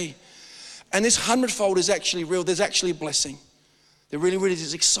want to see. And this 100-fold is actually real. There's actually a blessing. There really, really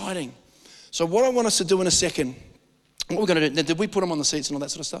is exciting. So what I want us to do in a second, what we're going to do, did we put them on the seats and all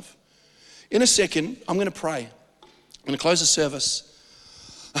that sort of stuff? In a second, I'm going to pray. I'm going to close the service.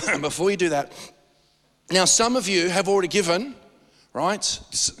 Before you do that, now some of you have already given, right?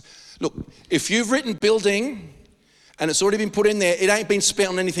 Look, if you've written building and it's already been put in there, it ain't been spent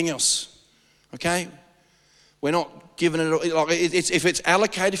on anything else, okay? We're not giving it, if it's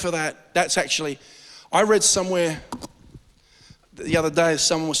allocated for that, that's actually, I read somewhere the other day,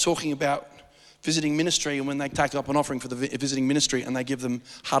 someone was talking about visiting ministry, and when they take up an offering for the visiting ministry and they give them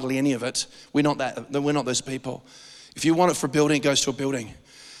hardly any of it, we're not those people. If you want it for a building, it goes to a building.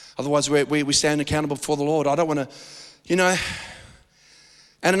 Otherwise, we stand accountable before the Lord. I don't want to,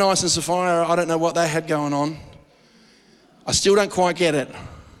 Ananias and Sapphira, I don't know what they had going on. I still don't quite get it.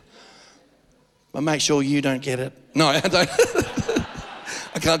 But make sure you don't get it. No, I don't.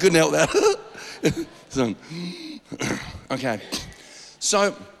 I couldn't help that. Okay.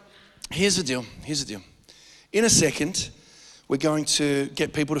 So, here's the deal. In a second, we're going to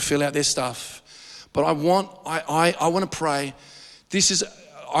get people to fill out their stuff. But I want to pray.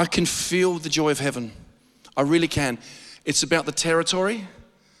 I can feel the joy of heaven. I really can. It's about the territory.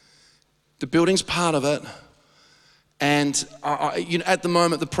 The building's part of it. And at the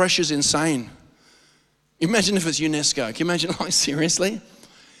moment, the pressure's insane. Imagine if it's UNESCO. Can you imagine, like, seriously?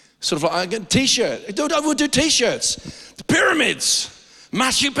 Sort of like a t-shirt. We'll do t-shirts. The pyramids.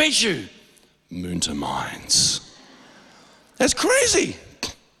 Machu Picchu. Moonta Mines. That's crazy.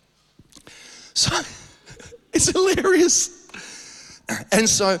 So, it's hilarious. And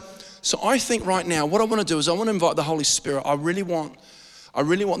so I think right now, what I want to do is I want to invite the Holy Spirit. I really want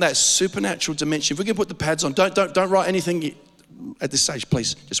that supernatural dimension. If we can put the pads on, don't write anything at this stage,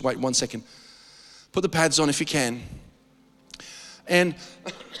 please. Just wait 1 second. Put the pads on if you can. And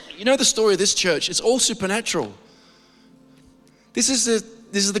you know the story of this church, it's all supernatural. This is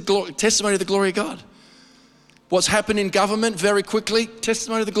the testimony of the glory of God. What's happened in government very quickly,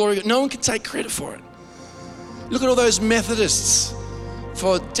 testimony of the glory of God. No one can take credit for it. Look at all those Methodists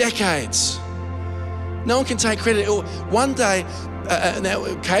for decades. No one can take credit. One day, now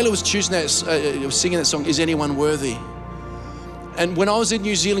Kayla was singing that song, Is Anyone Worthy? And when I was in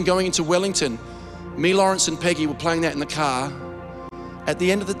New Zealand going into Wellington, me, Lawrence and Peggy were playing that in the car. At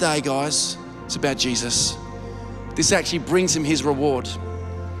the end of the day, guys, it's about Jesus. This actually brings him his reward.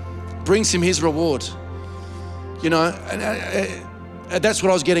 Brings him his reward. And that's what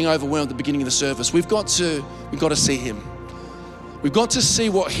I was getting overwhelmed at the beginning of the service. We've got to see him. We've got to see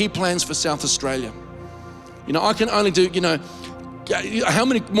what he plans for South Australia. I can only do, how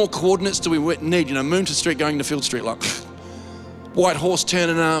many more coordinates do we need? Moonta Street going to Field Street, like White Horse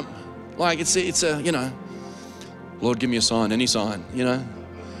turning up. Like it's a, Lord, give me a sign, any sign,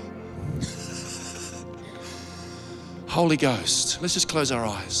 Holy Ghost, let's just close our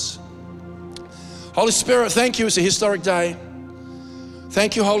eyes. Holy Spirit, thank you. It's a historic day.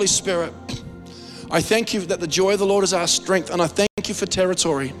 Thank you, Holy Spirit. I thank you that the joy of the Lord is our strength, and I thank you for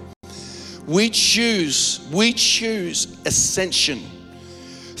territory. We choose ascension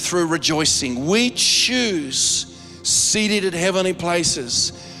through rejoicing. We choose seated at heavenly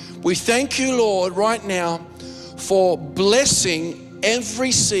places. We thank you, Lord, right now for blessing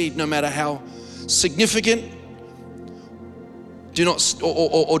every seed, no matter how significant. Do not,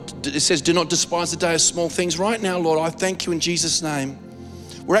 or it says, do not despise the day of small things. Right now, Lord, I thank you in Jesus' name.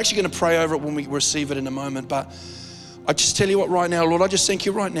 We're actually going to pray over it when we receive it in a moment, but I just tell you what right now, Lord, I just thank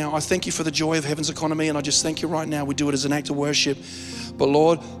you right now. I thank you for the joy of heaven's economy, and I just thank you right now. We do it as an act of worship. But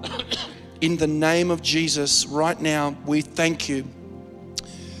Lord, in the name of Jesus, right now, we thank you.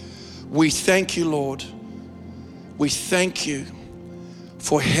 We thank you, Lord. We thank you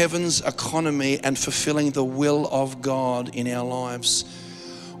for heaven's economy and fulfilling the will of God in our lives.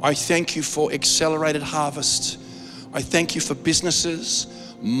 I thank you for accelerated harvest. I thank you for businesses,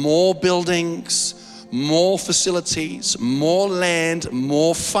 more buildings, more facilities, more land,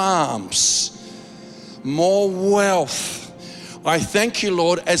 more farms, more wealth. I thank you,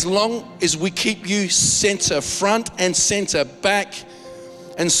 Lord, as long as we keep you center, front and center, back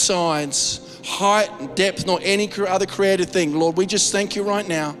and sides, height, depth, nor any other created thing. Lord, we just thank you right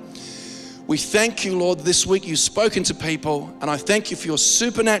now. We thank you, Lord, this week you've spoken to people, and I thank you for your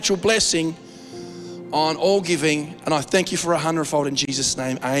supernatural blessing on all giving, and I thank you for 100-fold in Jesus'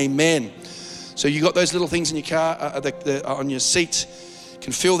 name. Amen. So you got those little things in your car, on your seat. You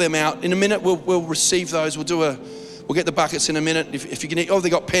can fill them out. In a minute, we'll receive those. We'll get the buckets in a minute. If you can, they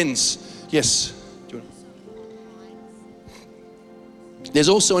got pens. Yes. There's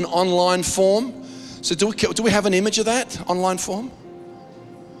also an online form. So do we have an image of that online form?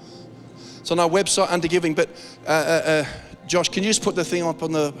 It's on our website under giving. But Josh, can you just put the thing up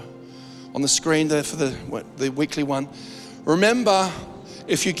on the screen there for the weekly one? Remember,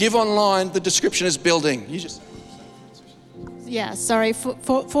 if you give online, the description is building. Yeah, sorry.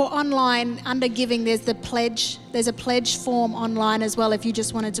 For online, under giving, there's a pledge form online as well if you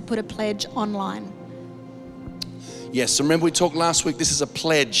just wanted to put a pledge online. Yes, so remember we talked last week, this is a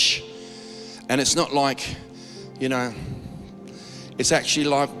pledge. And it's not like, it's actually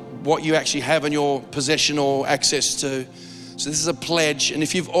like what you actually have in your possession or access to. So this is a pledge. And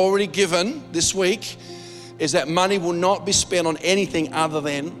if you've already given this week, is that money will not be spent on anything other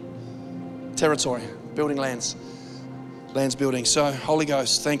than territory, building lands building. So Holy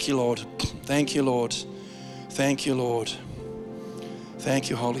Ghost, thank you, Lord. Thank you, Lord. Thank you, Lord. Thank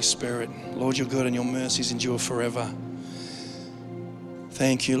you, Holy Spirit. Lord, you're good and your mercies endure forever.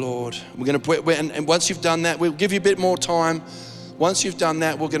 Thank you, Lord. We're going to put, and once you've done that, we'll give you a bit more time. Once you've done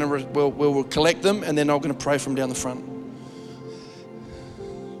that, we'll collect them, and then I'm going to pray from down the front.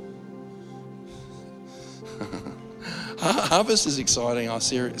 Harvest is exciting.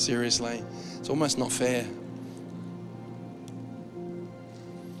 Seriously, it's almost not fair.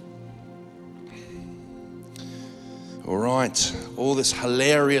 All right, all this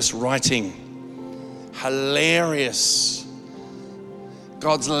hilarious writing, hilarious.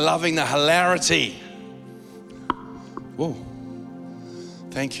 God's loving the hilarity. Whoa.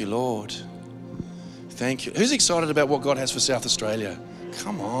 Thank you, Lord. Thank you. Who's excited about what God has for South Australia?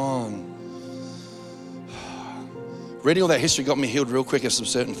 Come on. Reading all that history got me healed real quick of some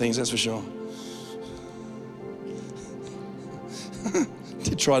certain things, that's for sure.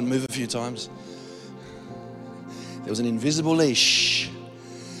 Did try and move a few times. There was an invisible leash.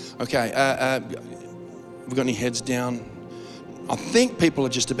 Okay, we've got any heads down? I think people are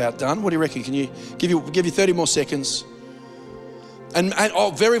just about done. What do you reckon? Can you give you 30 more seconds? And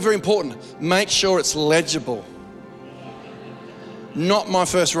very, very important, make sure it's legible. Not my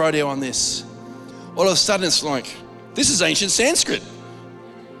first rodeo on this. All of a sudden it's like, this is ancient Sanskrit.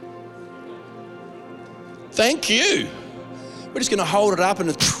 Thank you. We're just going to hold it up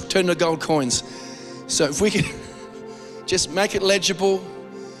and turn to gold coins. So if we can just make it legible,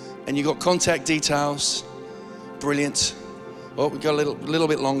 and you got contact details, brilliant. Oh, we've got a little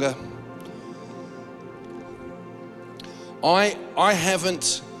bit longer. I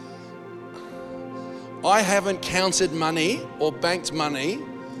haven't counted money or banked money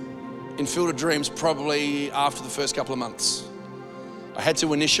in Field of Dreams probably after the first couple of months. I had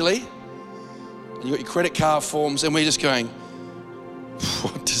to initially. And you got your credit card forms, and we're just going,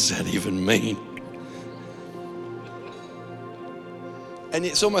 what does that even mean? And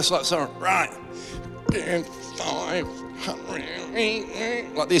it's almost like, sorry, right,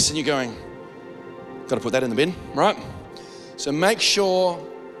 500, like this, and you're going, got to put that in the bin, right? So make sure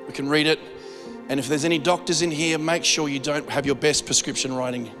we can read it. And if there's any doctors in here, make sure you don't have your best prescription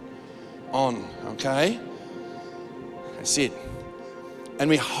writing on, okay? That's it. And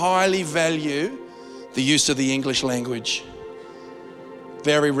we highly value the use of the English language.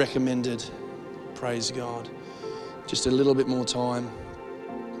 Very recommended. Praise God. Just a little bit more time.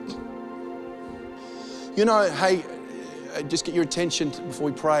 Hey, just get your attention before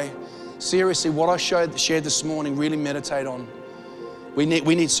we pray. Seriously, what I shared this morning, really meditate on. We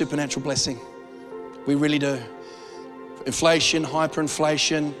need supernatural blessing. We really do. Inflation,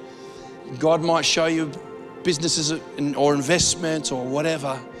 hyperinflation. God might show you businesses or investment or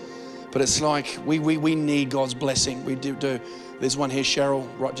whatever, but it's like we need God's blessing. We do. There's one here, Cheryl,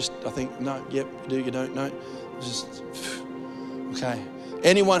 right? Just, I think, no, yep, you do, you don't, no. Just, okay.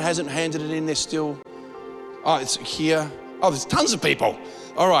 Anyone hasn't handed it in, they're still, oh, it's here. Oh, there's tons of people.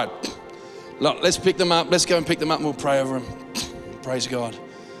 All right. Look, let's pick them up. Let's go and pick them up and we'll pray over them. Praise God.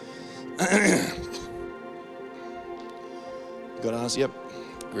 Got ours? Yep.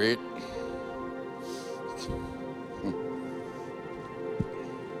 Great.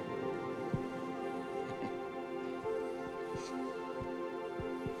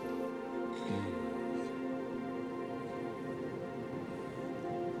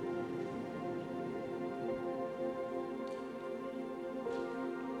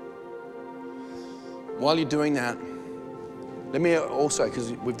 While you're doing that, let me also,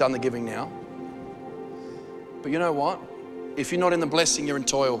 because we've done the giving now, but you know what? If you're not in the blessing, you're in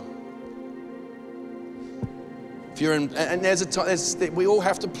toil. If you're in, and there's a time, we all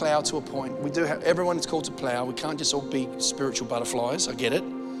have to plow to a point. We do have, everyone is called to plow. We can't just all be spiritual butterflies. I get it.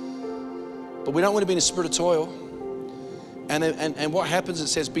 But we don't want to be in a spirit of toil. And what happens, it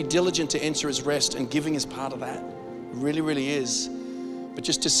says, be diligent to enter his rest, and giving is part of that. It really, really is. but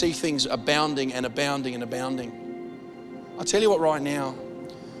just to see things abounding and abounding and abounding. I'll tell you what right now,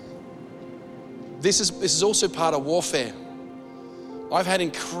 this is also part of warfare. I've had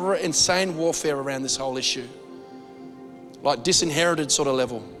insane warfare around this whole issue, like disinherited sort of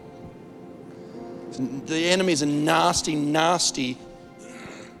level. The enemy is a nasty, nasty.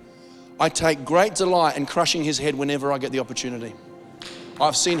 I take great delight in crushing his head whenever I get the opportunity.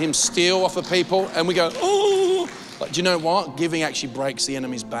 I've seen him steal off of people and we go, oh. Like, do you know what? Giving actually breaks the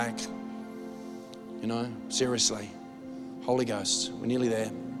enemy's back. You know, seriously. Holy Ghost, we're nearly there.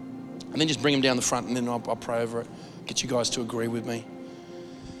 And then just bring him down the front and then I'll pray over it. Get you guys to agree with me.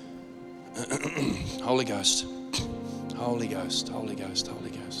 Holy Ghost, Holy Ghost, Holy Ghost, Holy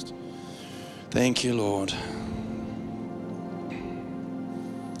Ghost. Thank you, Lord.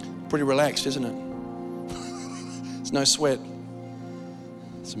 Pretty relaxed, isn't it? It's no sweat.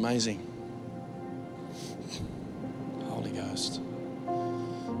 It's amazing. Holy Ghost.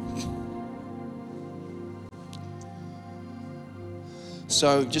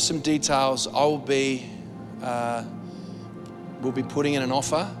 So just some details. We'll be putting in an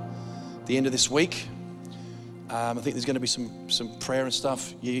offer at the end of this week. I think there's going to be some prayer and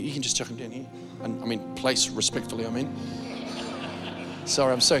stuff. You can just chuck them down here. And, I mean, place respectfully, I mean.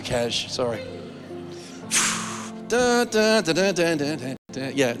 Sorry, I'm so cash. Sorry. Da, da, da, da, da, da, da.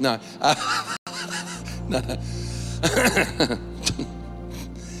 Yeah, no. No.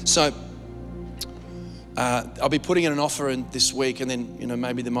 So, I'll be putting in an offer in this week, and then, you know,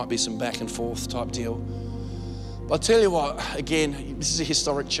 maybe there might be some back and forth type deal. But I'll tell you what, again, this is a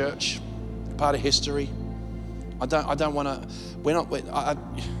historic church, part of history. I don't want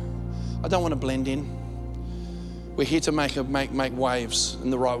to blend in. We're here to make waves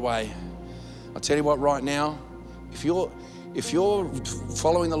in the right way. I'll tell you what, right now, if you're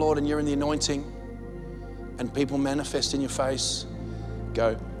following the Lord and you're in the anointing and people manifest in your face,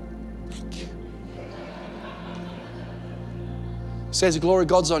 go. It says the glory of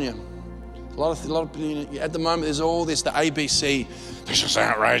God's on you. A lot of at the moment there's all this, the ABC. This is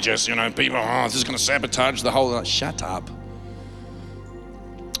outrageous, you know. People, this is going to sabotage the whole. Shut up.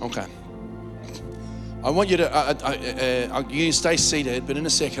 Okay. I want you to. You can stay seated, but in a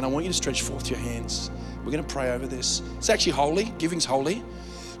second, I want you to stretch forth your hands. We're going to pray over this. It's actually holy. Giving's holy.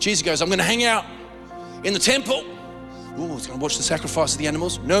 Jesus goes, I'm going to hang out in the temple. Oh, he's going to watch the sacrifice of the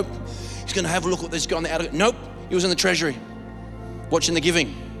animals. Nope. He's going to have a look at what there's going on the outer. Nope. He was in the treasury, watching the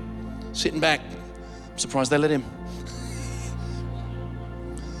giving, sitting back. I'm surprised they let him.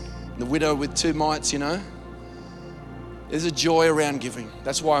 The widow with 2 mites, you know. There's a joy around giving.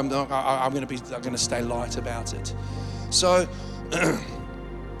 That's why I'm going to stay light about it. So,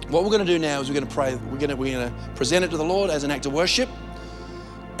 what we're going to do now is we're going to pray. We're going to present it to the Lord as an act of worship,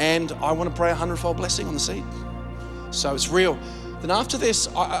 and I want to pray 100-fold blessing on the seed. So it's real. Then after this,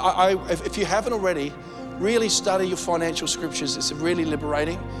 if you haven't already, really study your financial scriptures. It's really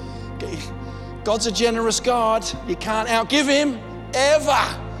liberating. God's a generous God. You can't outgive him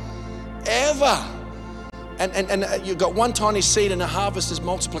ever. And you've got one tiny seed and a harvest is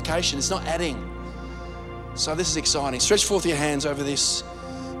multiplication. It's not adding. So this is exciting. Stretch forth your hands over this.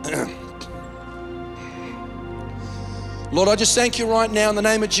 Lord, I just thank you right now in the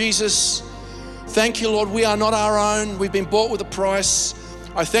name of Jesus. Thank you, Lord. We are not our own. We've been bought with a price.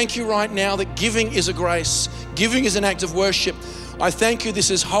 I thank you right now that giving is a grace. Giving is an act of worship. I thank you. This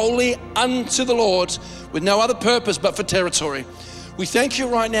is holy unto the Lord with no other purpose but for territory. We thank you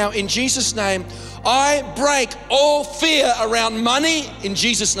right now in Jesus' name. I break all fear around money in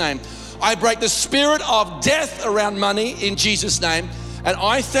Jesus' name. I break the spirit of death around money in Jesus' name. And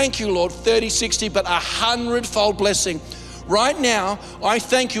I thank you, Lord, 30, 60, but 100-fold blessing. Right now, I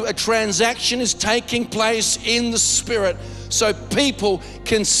thank you, a transaction is taking place in the spirit so people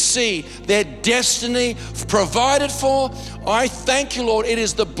can see their destiny provided for. I thank you, Lord. It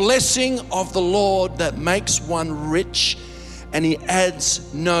is the blessing of the Lord that makes one rich and he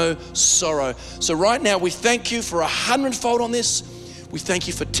adds no sorrow. So right now, we thank you for 100-fold on this. We thank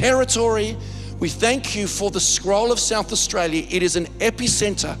you for territory. We thank you for the scroll of South Australia. It is an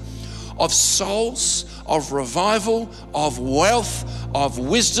epicenter of souls, of revival, of wealth, of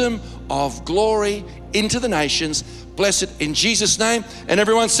wisdom, of glory into the nations. Bless it in Jesus' name. And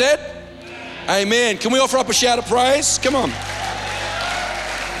everyone said, Amen. Can we offer up a shout of praise? Come on.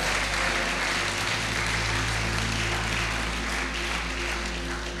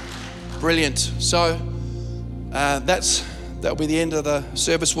 Brilliant. So that'll be the end of the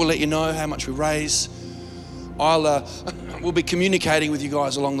service. We'll let you know how much we raise. We'll be communicating with you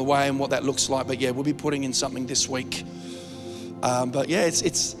guys along the way and what that looks like. But yeah, we'll be putting in something this week. But yeah,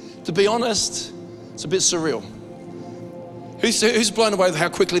 it's to be honest, it's a bit surreal. Who's blown away with how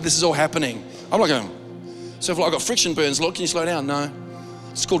quickly this is all happening? I'm like going, so if I've got friction burns, Lord, can you slow down? No.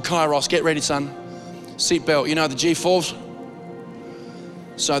 It's called Kairos. Get ready, son. Seatbelt, you know, the G-force.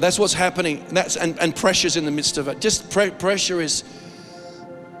 So that's what's happening. And pressure's in the midst of it. Just pressure is,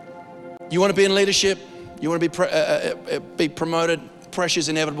 you want to be in leadership, you want to be promoted, pressure's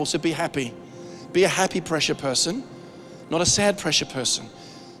inevitable, so be happy. Be a happy pressure person, not a sad pressure person.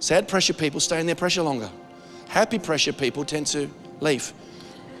 Sad pressure people stay in their pressure longer. Happy pressure people tend to leave.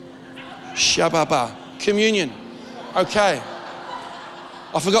 Shababa. Communion. Okay.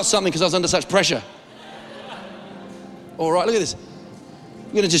 I forgot something because I was under such pressure. All right, look at this.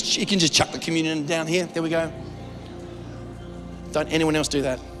 You can just chuck the communion down here. There we go. Don't anyone else do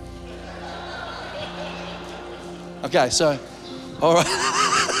that. Okay, so, all right.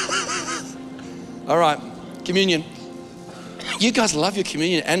 All right, communion. You guys love your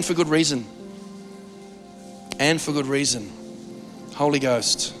communion, and for good reason. And for good reason. Holy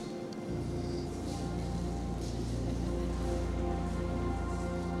Ghost.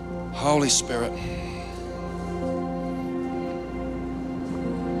 Holy Spirit.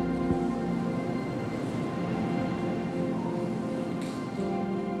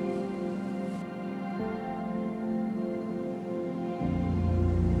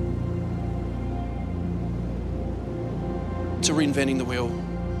 To reinventing the wheel.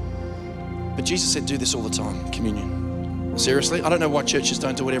 But Jesus said, do this all the time, communion. Seriously? I don't know why churches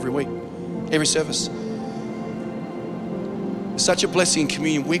don't do it every week, every service. Such a blessing in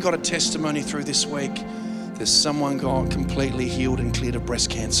communion. We got a testimony through this week. There's someone got completely healed and cleared of breast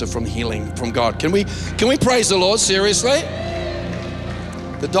cancer from healing from God. Can we praise the Lord? Seriously?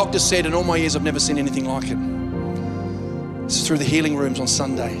 The doctor said, in all my years, I've never seen anything like it. It's through the healing rooms on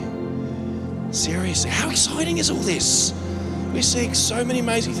Sunday. Seriously, how exciting is all this? We're seeing so many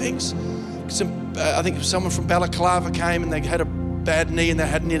amazing things. I think someone from Balaclava came and they had a bad knee and they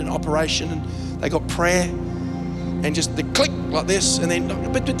had needed an operation and they got prayer and just the click like this and then,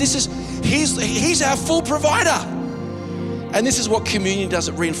 but this is, he's our full provider. And this is what communion does,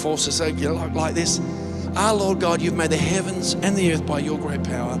 it reinforces, so, you know, like this. Our Lord God, you've made the heavens and the earth by your great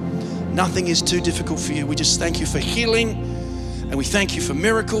power. Nothing is too difficult for you. We just thank you for healing and we thank you for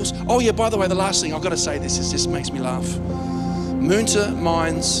miracles. Oh yeah, by the way, the last thing I've got to say this is, just makes me laugh. Moonta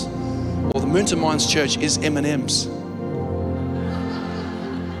Mines, or the Moonta Mines Church is M&M's.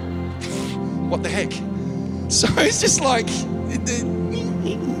 What the heck? So it's just like,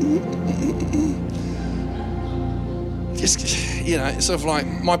 just, you know, it's sort of like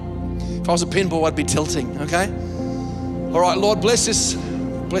if I was a pinball, I'd be tilting, okay? All right, Lord, bless this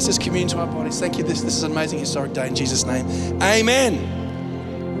communion to our bodies. Thank you. This is an amazing historic day in Jesus' name. Amen.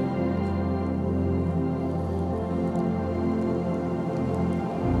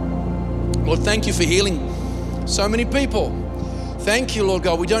 Lord, thank you for healing so many people. Thank you, Lord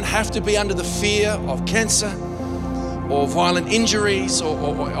God. We don't have to be under the fear of cancer or violent injuries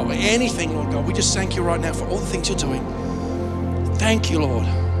or anything, Lord God. We just thank you right now for all the things you're doing. Thank you, Lord.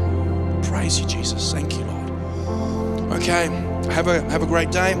 Praise you, Jesus. Thank you, Lord. Okay, have a great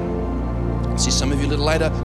day. See some of you a little later.